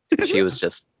 She was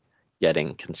just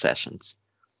getting concessions.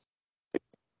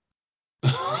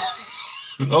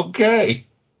 Okay.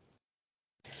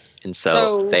 And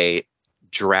so they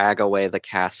drag away the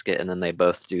casket, and then they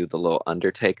both do the little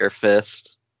Undertaker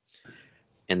fist,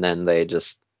 and then they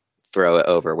just throw it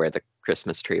over where the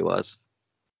Christmas tree was.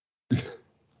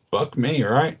 Fuck me,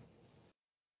 right?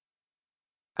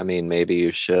 I mean, maybe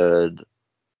you should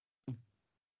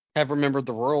Have remembered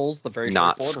the rules, the very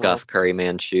not straightforward scuff rules. Curry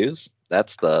Man's shoes.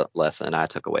 That's the lesson I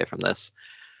took away from this.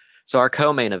 So our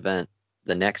co-main event,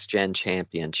 the Next Gen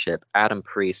Championship, Adam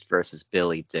Priest versus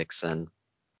Billy Dixon,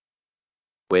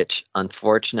 which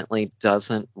unfortunately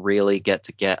doesn't really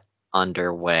get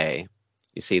underway.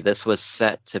 You see, this was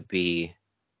set to be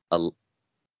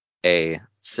a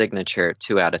signature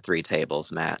 2 out of 3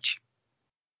 tables match,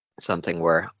 something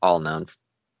we're all know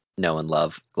and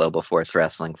love Global Force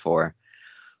Wrestling for.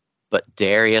 But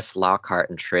Darius Lockhart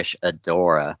and Trish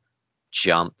Adora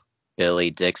jump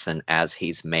Billy Dixon as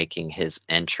he's making his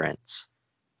entrance.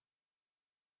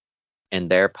 And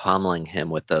they're pummeling him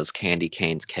with those candy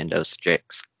canes, kendo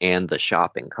sticks, and the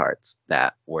shopping carts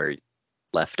that were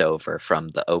left over from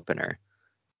the opener.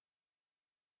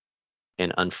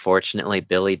 And unfortunately,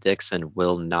 Billy Dixon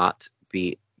will not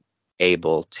be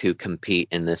able to compete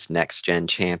in this Next Gen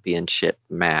Championship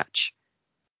match.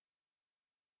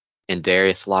 And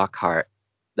Darius Lockhart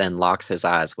then locks his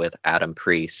eyes with Adam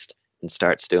Priest and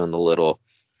starts doing the little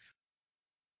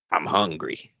 "I'm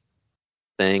hungry"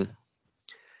 thing.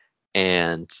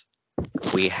 And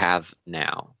we have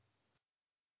now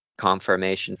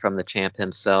confirmation from the champ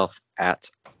himself. At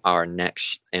our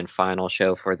next and final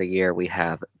show for the year, we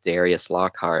have Darius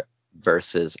Lockhart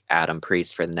versus Adam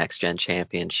Priest for the Next Gen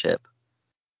Championship.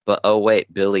 But oh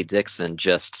wait, Billy Dixon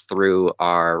just threw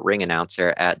our ring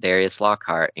announcer at Darius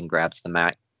Lockhart and grabs the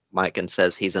mic and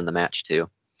says he's in the match too.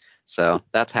 So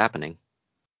that's happening.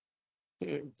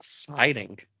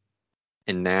 Exciting.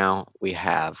 And now we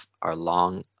have our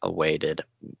long-awaited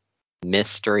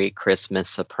mystery Christmas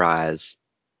surprise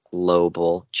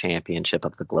global championship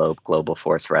of the globe, Global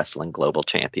Force Wrestling Global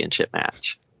Championship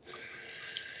match.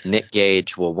 Nick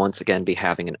Gage will once again be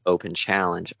having an open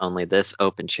challenge, only this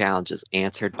open challenge is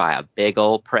answered by a big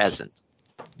old present.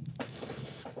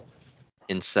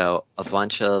 And so a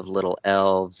bunch of little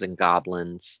elves and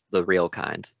goblins, the real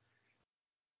kind,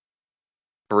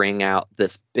 bring out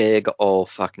this big old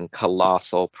fucking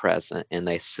colossal present and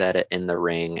they set it in the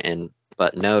ring.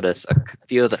 But notice a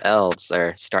few of the elves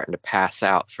are starting to pass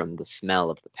out from the smell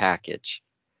of the package.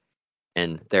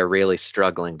 And they're really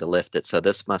struggling to lift it. So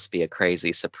this must be a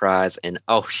crazy surprise. And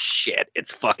oh shit,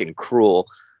 it's fucking Cruel.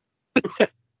 I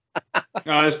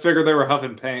just figured they were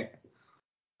huffing paint.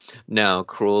 No,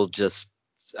 Cruel just,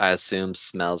 I assume,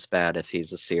 smells bad if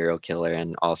he's a serial killer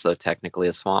and also technically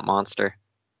a swamp monster.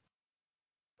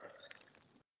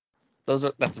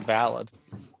 That's valid.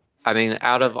 I mean,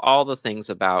 out of all the things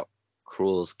about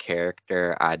Cruel's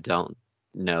character, I don't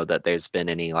know that there's been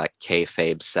any like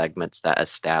kayfabe segments that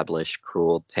establish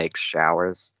Cruel takes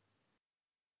showers.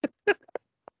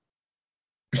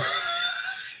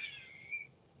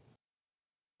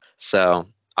 So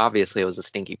obviously it was a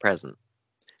stinky present,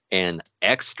 and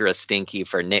extra stinky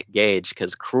for Nick Gage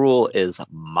because Cruel is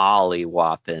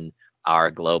molly-whopping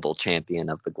our global champion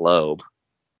of the globe,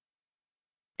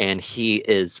 and he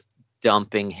is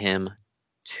dumping him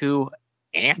to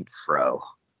and fro.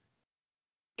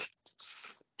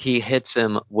 He hits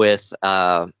him with,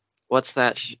 what's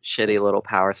that shitty little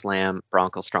power slam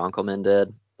Bronco Stronkelman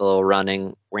did? The little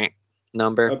running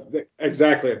number?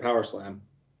 Exactly, a power slam.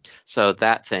 So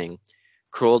that thing.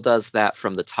 Cruel does that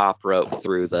from the top rope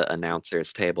through the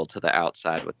announcer's table to the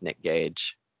outside with Nick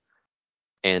Gage.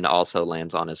 And also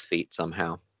lands on his feet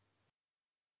somehow.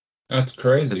 That's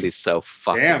crazy. Because he's so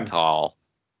fucking tall.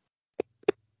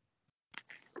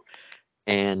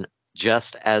 And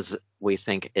just as we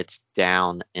think it's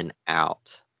down and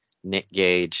out, Nick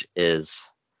Gage is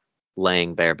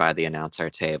laying there by the announcer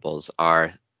tables.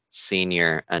 Our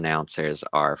senior announcers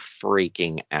are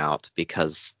freaking out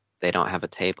because they don't have a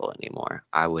table anymore.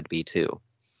 I would be too.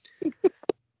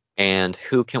 And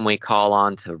who can we call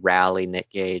on to rally Nick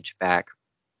Gage back?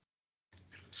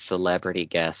 Celebrity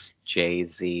guests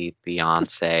Jay-Z,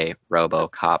 Beyonce,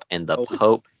 RoboCop, and the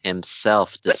Pope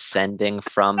himself descending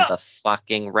from the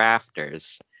fucking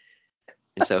rafters.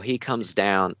 And so he comes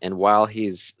down, and while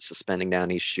he's suspending down,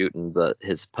 he's shooting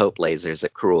his Pope lasers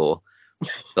at Cruel.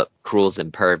 But Cruel's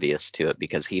impervious to it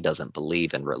because he doesn't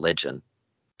believe in religion.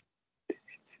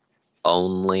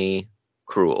 Only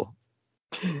Cruel.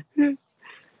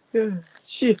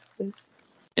 Shit.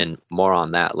 And more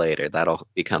on that later. That'll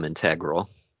become integral.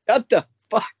 Shut the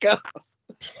fuck up.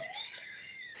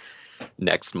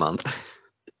 Next month.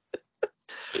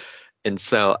 And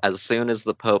so as soon as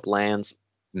the Pope lands,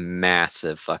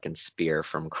 massive fucking spear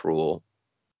from Cruel.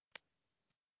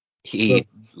 He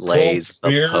lays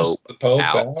the Pope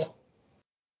out.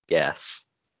 Yes.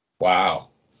 Wow.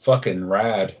 Fucking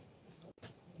rad.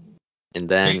 And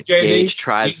then Gage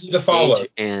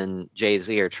and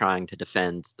Jay-Z are trying to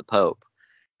defend the Pope.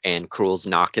 And Cruel's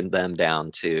knocking them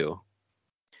down too.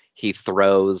 He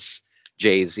throws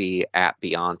Jay-Z at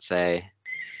Beyonce.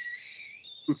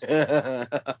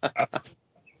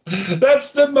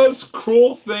 That's the most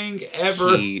cruel thing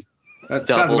ever. He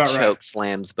double choke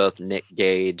slams both Nick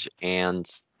Gage and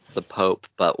the Pope,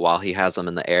 but while he has them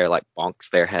in the air, like bonks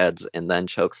their heads and then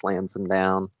choke slams them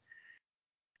down.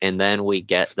 And then we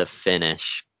get the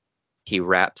finish. He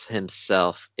wraps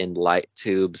himself in light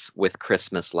tubes with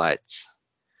Christmas lights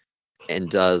and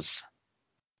does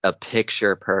a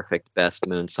picture perfect best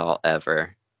moonsault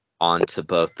ever onto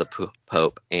both the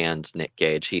Pope and Nick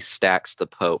Gage. He stacks the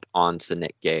Pope onto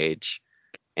Nick Gage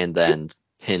and then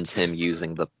pins him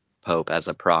using the Pope as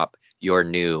a prop. Your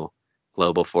new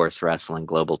Global Force Wrestling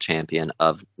global champion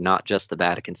of not just the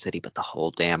Vatican City, but the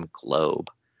whole damn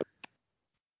globe.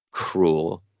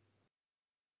 Cruel.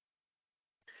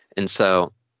 And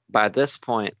so by this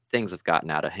point, things have gotten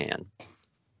out of hand.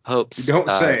 Pope's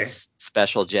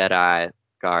special Jedi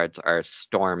guards are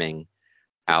storming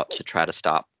out to try to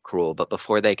stop Cruel. But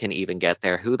before they can even get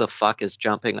there, who the fuck is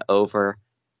jumping over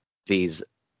these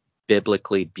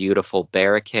biblically beautiful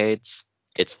barricades?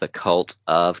 It's the Cult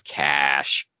of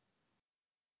Cash.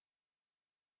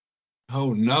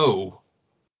 Oh, no.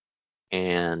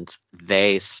 And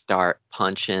they start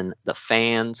punching the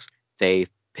fans. They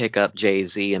pick up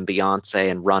Jay-Z and Beyonce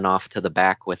and run off to the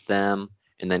back with them,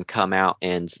 and then come out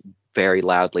and very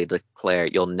loudly declare,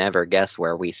 "You'll never guess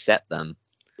where we set them."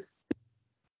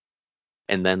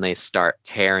 And then they start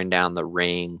tearing down the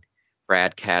ring.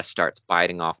 Brad Cash starts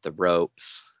biting off the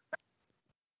ropes.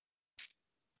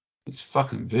 It's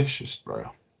fucking vicious, bro.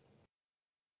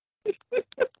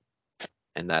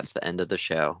 And that's the end of the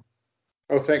show.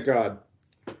 Oh, thank God.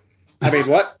 I mean,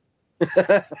 what?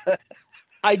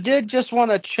 I did just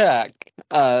want to check.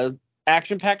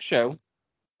 Action-packed show.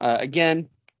 Again,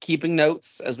 keeping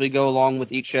notes as we go along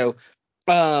with each show.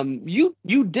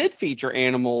 You did feature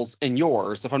animals in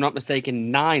yours, if I'm not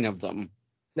mistaken, 9 of them.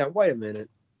 Now, wait a minute.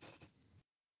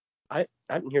 I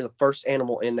didn't hear the first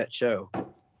animal in that show.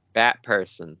 Bat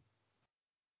person.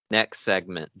 Next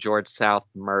segment, George South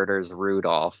murders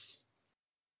Rudolph.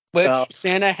 Which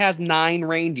Santa has 9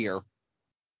 reindeer.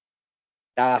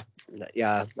 Yeah.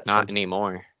 Not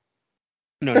anymore.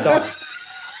 No.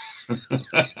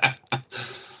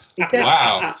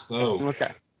 Wow. So.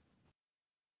 Okay.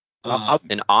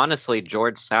 And honestly,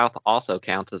 George South also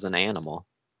counts as an animal.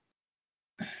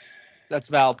 That's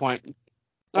a valid point.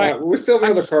 All right, we still have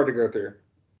another card to go through.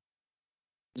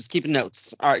 Just keeping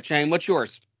notes. All right, Shane, what's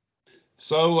yours?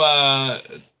 So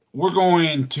we're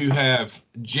going to have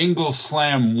Jingle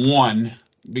Slam 1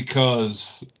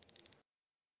 because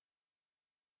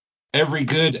every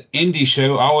good indie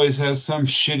show always has some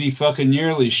shitty fucking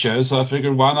yearly show. So I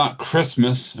figured, why not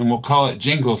Christmas, and we'll call it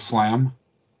Jingle Slam.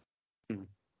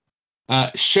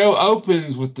 Show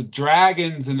opens with the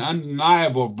Dragons and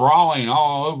Undeniable brawling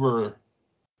all over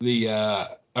the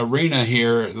arena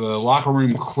here. The locker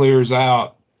room clears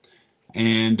out,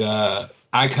 and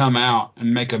I come out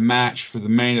and make a match for the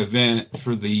main event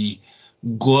for the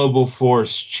Global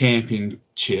Force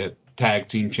Championship, Tag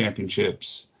Team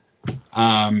Championships.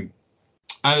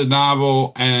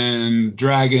 Undeniable and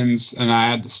Dragons, and I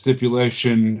had the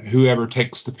stipulation, whoever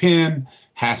takes the pin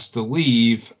has to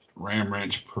leave Ram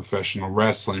Ranch Professional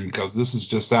Wrestling, because this is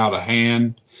just out of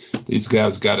hand. These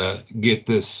guys got to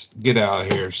get out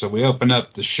of here. So we open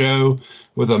up the show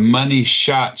with a money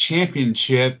shot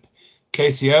championship.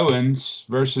 Casey Owens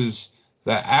versus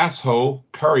the asshole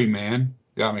Curry Man.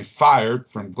 Got me fired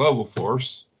from Global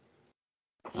Force.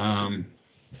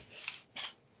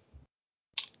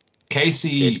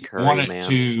 Casey wanted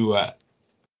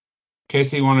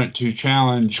to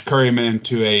challenge Curry Man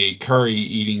to a curry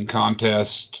eating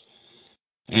contest,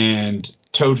 and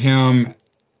told him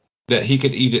that he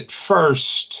could eat it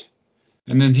first,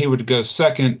 and then he would go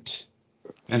second,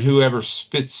 and whoever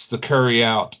spits the curry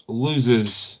out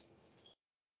loses.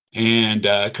 And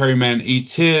Curry Man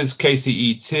eats his, Casey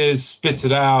eats his, spits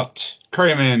it out.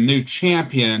 Curry Man, new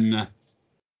champion.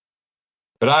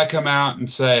 But I come out and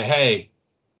say, hey,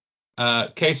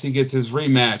 Casey gets his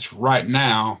rematch right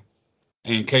now.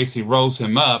 And Casey rolls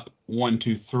him up. 1,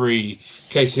 2, 3.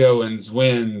 Casey Owens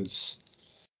wins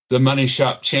the Money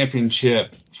Shop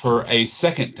Championship for a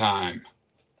second time.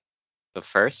 The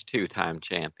first 2-time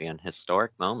champion.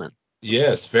 Historic moment.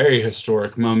 Yes, very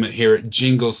historic moment here at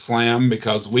Jingle Slam,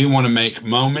 because we want to make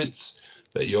moments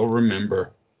that you'll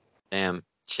remember. Damn,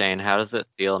 Shane, how does it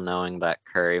feel knowing that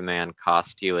Curry Man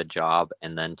cost you a job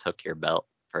and then took your belt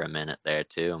for a minute there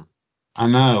too? I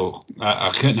know. I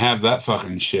couldn't have that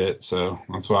fucking shit, so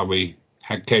that's why we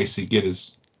had Casey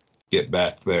get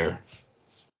back there.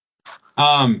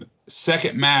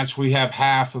 Second match, we have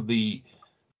half of the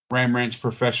Ram Ranch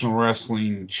Professional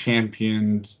Wrestling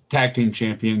champions, tag team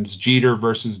champions, Jeter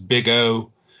versus Big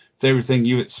O. It's everything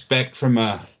you expect from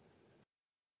a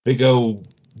big O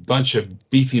bunch of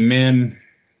beefy men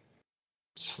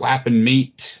slapping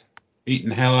meat, beating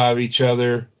the hell out of each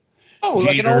other. Oh, Jeter,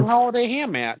 like an old holiday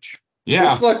ham match. Yeah.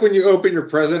 Just like when you open your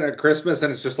present at Christmas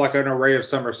and it's just like an array of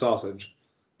summer sausage.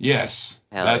 Yes.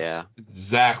 Hell that's yeah.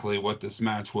 exactly what this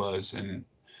match was. And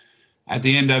at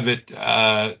the end of it,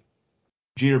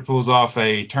 Jeter pulls off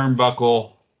a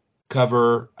turnbuckle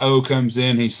cover. O comes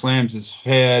in, he slams his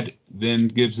head, then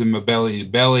gives him a belly to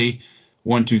belly.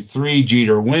 1, 2, 3,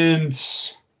 Jeter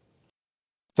wins.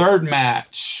 Third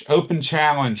match, open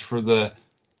challenge for the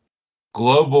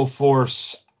Global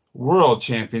Force World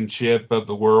Championship of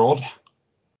the world.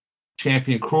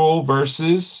 Champion Cruel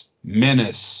versus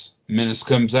Menace. Menace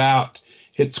comes out,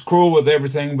 hits Cruel with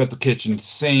everything but the kitchen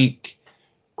sink.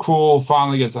 Cruel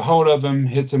finally gets a hold of him,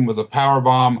 hits him with a power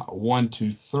bomb. 1,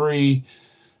 2, 3.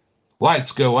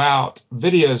 Lights go out.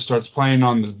 Video starts playing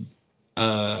on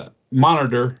the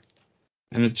monitor,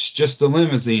 and it's just a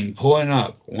limousine pulling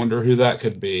up. Wonder who that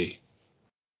could be.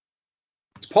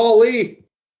 It's Paul Lee.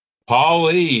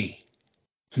 Paulie.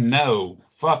 No.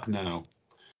 Fuck no.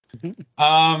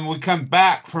 We come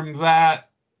back from that.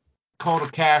 Call to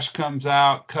Cash comes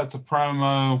out, cuts a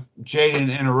promo.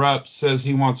 Jaden interrupts, says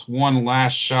he wants one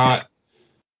last shot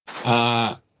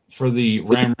for the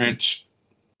Ram Ranch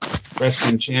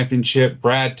Wrestling Championship.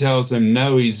 Brad tells him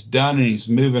no, he's done and he's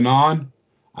moving on.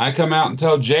 I come out and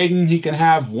tell Jaden he can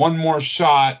have one more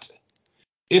shot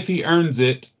if he earns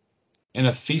it in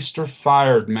a Feast or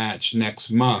Fired match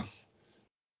next month.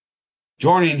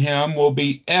 Joining him will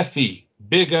be Effie,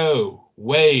 Big O,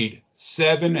 Wade,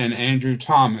 Seven, and Andrew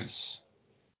Thomas.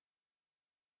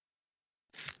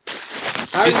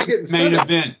 Main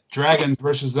event, Dragons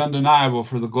versus Undeniable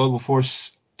for the Global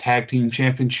Force Tag Team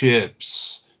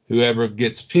Championships. Whoever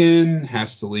gets pinned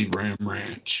has to leave Ram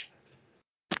Ranch.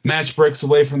 Match breaks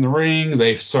away from the ring.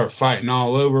 They start fighting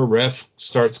all over. Ref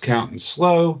starts counting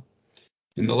slow.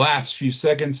 In the last few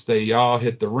seconds, they all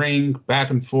hit the ring, back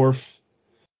and forth.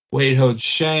 Wade holds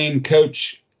Shane.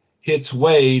 Coach hits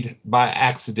Wade by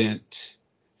accident.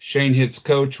 Shane hits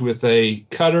Coach with a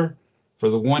cutter for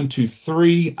the 1, 2,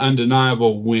 3.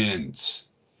 Undeniable wins.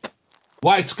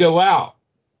 Lights go out.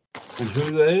 And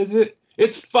who is it?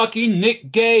 It's fucking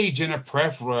Nick Gage in a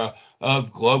plethora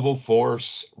of Global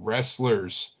Force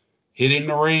wrestlers hitting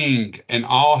the ring, and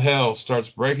all hell starts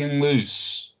breaking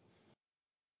loose.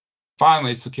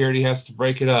 Finally, security has to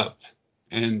break it up,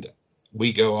 and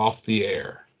we go off the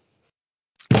air.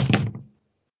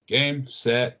 Game,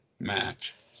 set,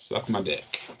 match. Suck my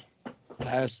dick.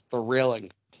 That's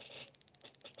thrilling.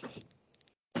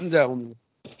 No.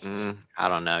 I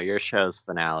don't know. Your show's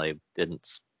finale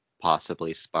didn't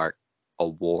possibly spark a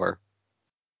war.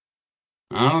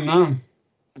 I don't know.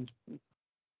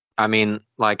 I mean,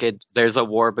 like there's a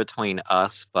war between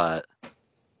us, but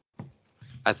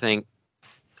I think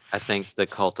the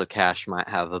Cult of Cash might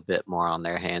have a bit more on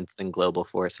their hands than Global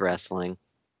Force Wrestling.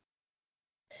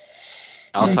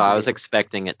 Also, I was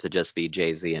expecting it to just be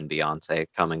Jay-Z and Beyonce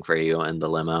coming for you in the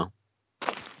limo.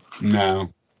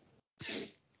 No.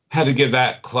 Had to give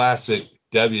that classic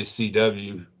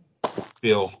WCW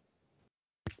feel.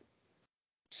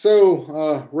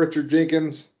 So, Richard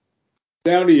Jenkins,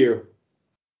 down to you.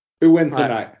 Who wins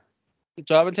tonight?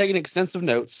 So I've been taking extensive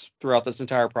notes throughout this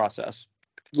entire process.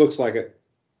 Looks like it.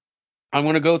 I'm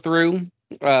going to go through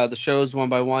the shows one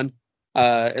by one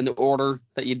in the order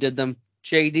that you did them.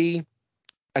 JD,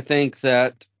 I think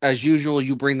that, as usual,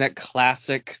 you bring that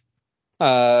classic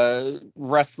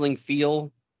wrestling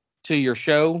feel to your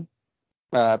show.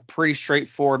 Pretty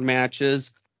straightforward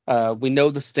matches. We know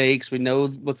the stakes. We know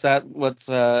what's at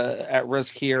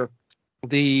risk here.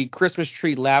 The Christmas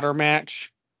tree ladder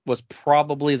match was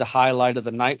probably the highlight of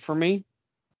the night for me.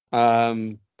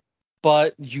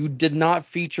 But you did not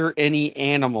feature any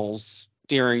animals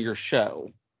during your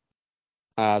show.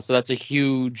 So that's a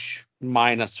huge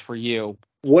minus for you.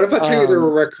 What if I tell you there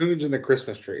were raccoons in the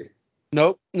Christmas tree?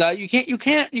 Nope. No, you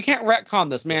can't retcon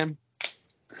this, man.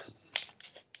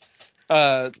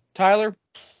 Tyler?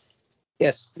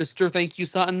 Yes. Mr. Thank You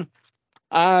Sutton.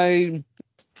 I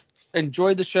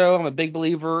enjoyed the show. I'm a big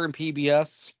believer in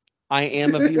PBS. I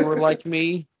am a viewer like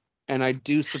me, and I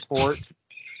do support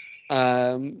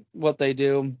what they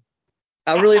do.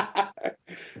 That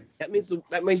means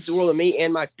the world of me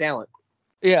and my talent.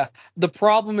 Yeah. The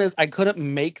problem is I couldn't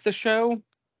make the show,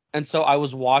 and so I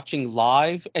was watching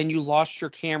live, and you lost your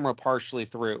camera partially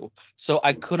through, so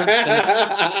I couldn't finish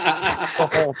the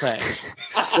whole thing.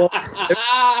 Well,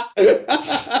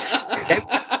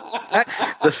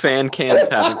 The fan cams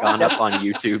haven't gone up on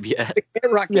YouTube yet.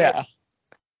 Yeah.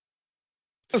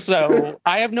 So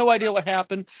I have no idea what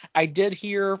happened. I did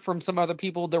hear from some other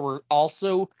people there were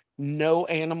also no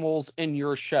animals in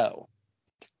your show.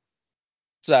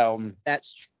 So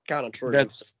that's kind of true.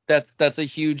 That's a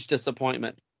huge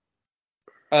disappointment.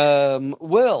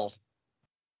 Will,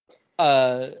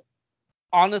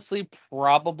 honestly,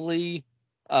 probably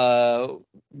the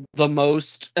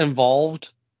most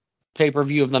involved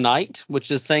pay-per-view of the night,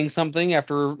 which is saying something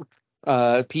after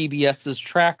PBS's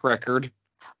track record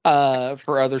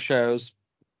for other shows.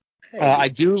 Hey. I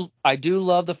do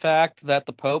love the fact that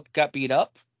the Pope got beat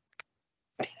up.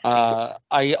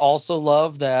 I also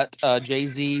love that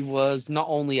Jay-Z was not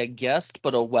only a guest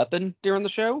but a weapon during the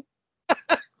show.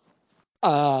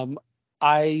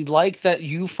 I like that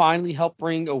you finally helped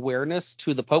bring awareness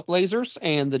to the Pope lasers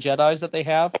and the Jedis that they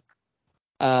have.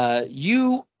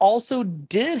 You also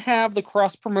did have the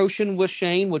cross promotion with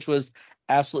Shane, which was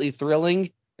absolutely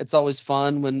thrilling. It's always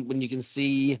fun when you can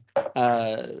see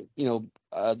the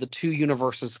two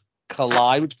universes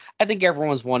collide, which I think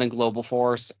everyone's wanting Global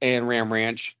Force and Ram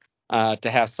Ranch to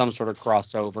have some sort of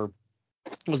crossover.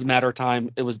 It was a matter of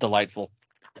time. It was delightful.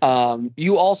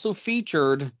 You also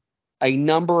featured a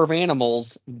number of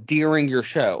animals during your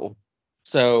show,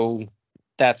 so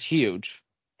that's huge.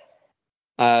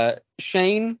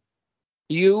 Shane,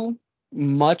 you,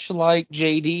 much like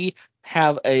JD,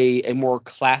 have a more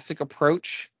classic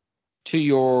approach to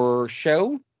your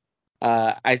show.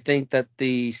 I think that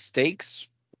the stakes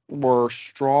were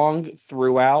strong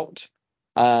throughout.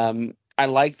 I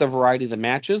like the variety of the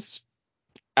matches.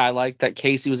 I like that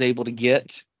Casey was able to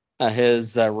get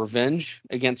his revenge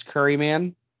against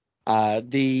Curryman.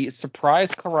 The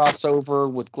surprise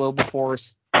crossover with Global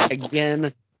Force,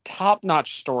 again,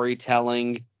 top-notch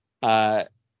storytelling. I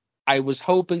was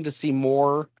hoping to see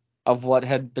more of what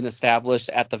had been established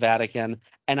at the Vatican,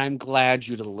 and I'm glad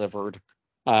you delivered.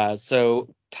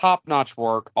 So top-notch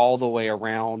work all the way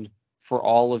around for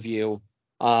all of you.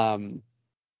 And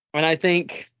I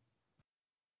think,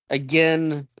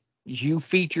 again, you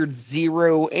featured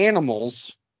 0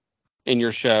 animals in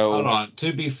your show. Hold on.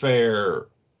 To be fair,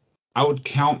 I would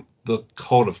count the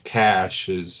Cult of Cash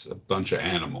as a bunch of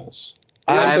animals.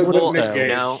 I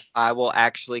will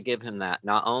actually give him that.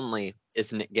 Not only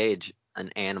is Nick Gage an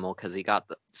animal because he got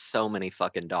so many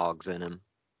fucking dogs in him,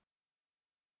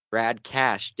 Brad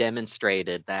Cash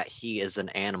demonstrated that he is an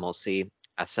animal. See,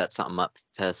 I set something up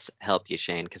to help you,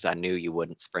 Shane, because I knew you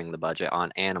wouldn't spring the budget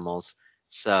on animals.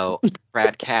 So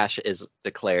Brad Cash is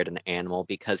declared an animal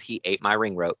because he ate my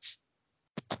ring ropes.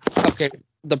 Okay,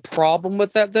 the problem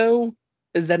with that, though,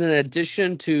 is that in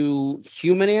addition to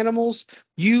human animals,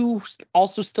 you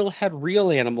also still had real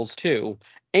animals, too,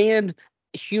 and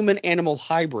human-animal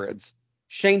hybrids.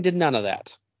 Shane did none of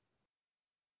that.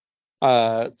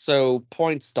 So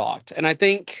points docked. And I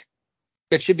think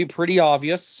it should be pretty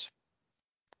obvious,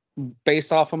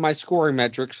 based off of my scoring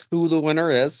metrics, who the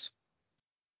winner is.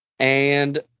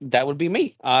 And that would be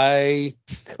me. I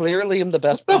clearly am the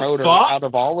best promoter out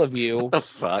of all of you. What the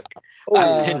fuck?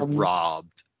 I've been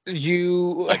robbed.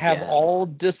 You have all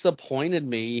disappointed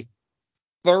me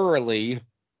thoroughly.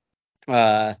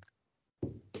 I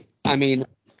mean,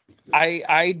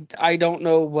 I don't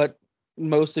know what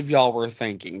most of y'all were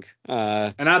thinking.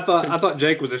 And I thought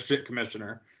Jake was a shit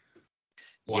commissioner.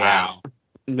 Wow.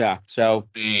 Yeah. So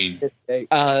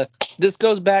this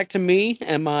goes back to me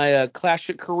and my Clash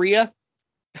at Korea.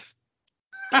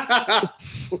 Won.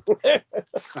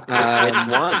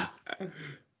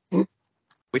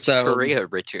 Which Korea,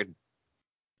 Richard?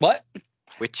 What?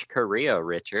 Which Korea,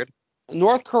 Richard?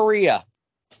 North Korea.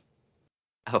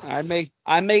 Oh.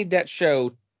 I made that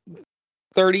show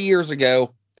 30 years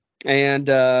ago, and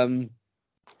I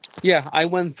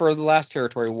win for the last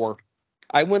territory war.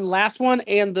 I win last one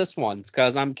and this one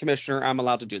because I'm commissioner. I'm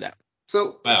allowed to do that.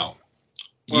 So,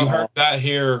 you heard that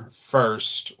here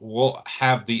first. We'll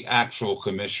have the actual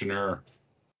commissioner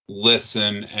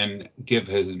listen and give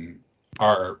him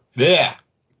our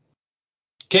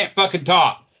can't fucking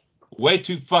talk. Way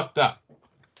too fucked up.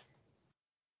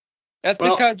 That's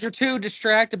because you're too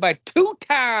distracted by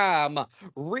 2-time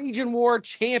Region War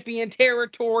champion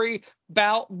territory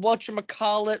bout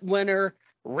whatchamacallit winner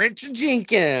Richard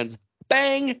Jenkins.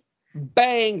 Bang,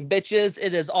 bang, bitches.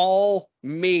 It is all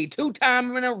me. 2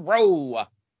 times in a row.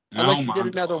 Unless you did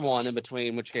another one in between,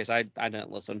 in which case I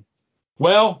didn't listen.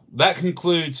 Well, that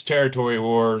concludes Territory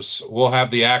Wars. We'll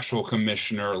have the actual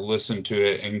commissioner listen to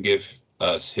it and give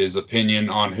us his opinion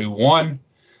on who won.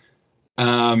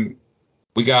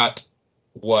 We got,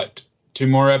 2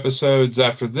 more episodes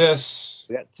after this?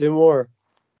 We got 2 more.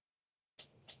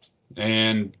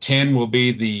 And 10 will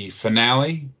be the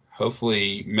finale.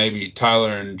 Hopefully, maybe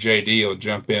Tyler and JD will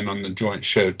jump in on the joint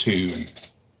show, too.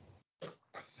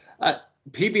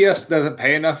 PBS doesn't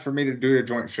pay enough for me to do a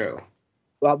joint show.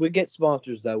 Well, we get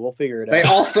sponsors, though. We'll figure it out. They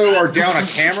also are down a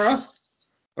camera.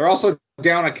 They're also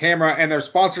down a camera, and their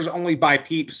sponsors only buy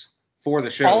peeps for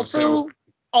the show.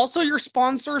 Also, your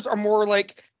sponsors are more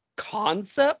like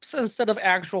concepts instead of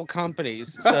actual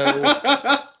companies. So.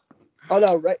 Oh,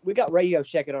 no. We got Radio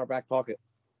Shack in our back pocket.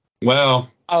 Well.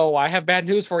 Oh, I have bad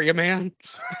news for you, man.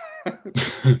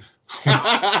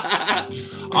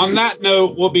 On that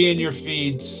note, we'll be in your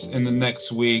feeds in the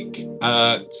next week.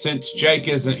 Since Jayke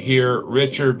isn't here,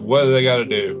 Richard, what do they got to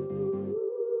do?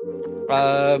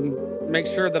 Make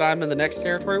sure that I'm in the next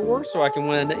territory war so I can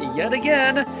win yet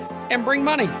again and bring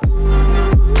money.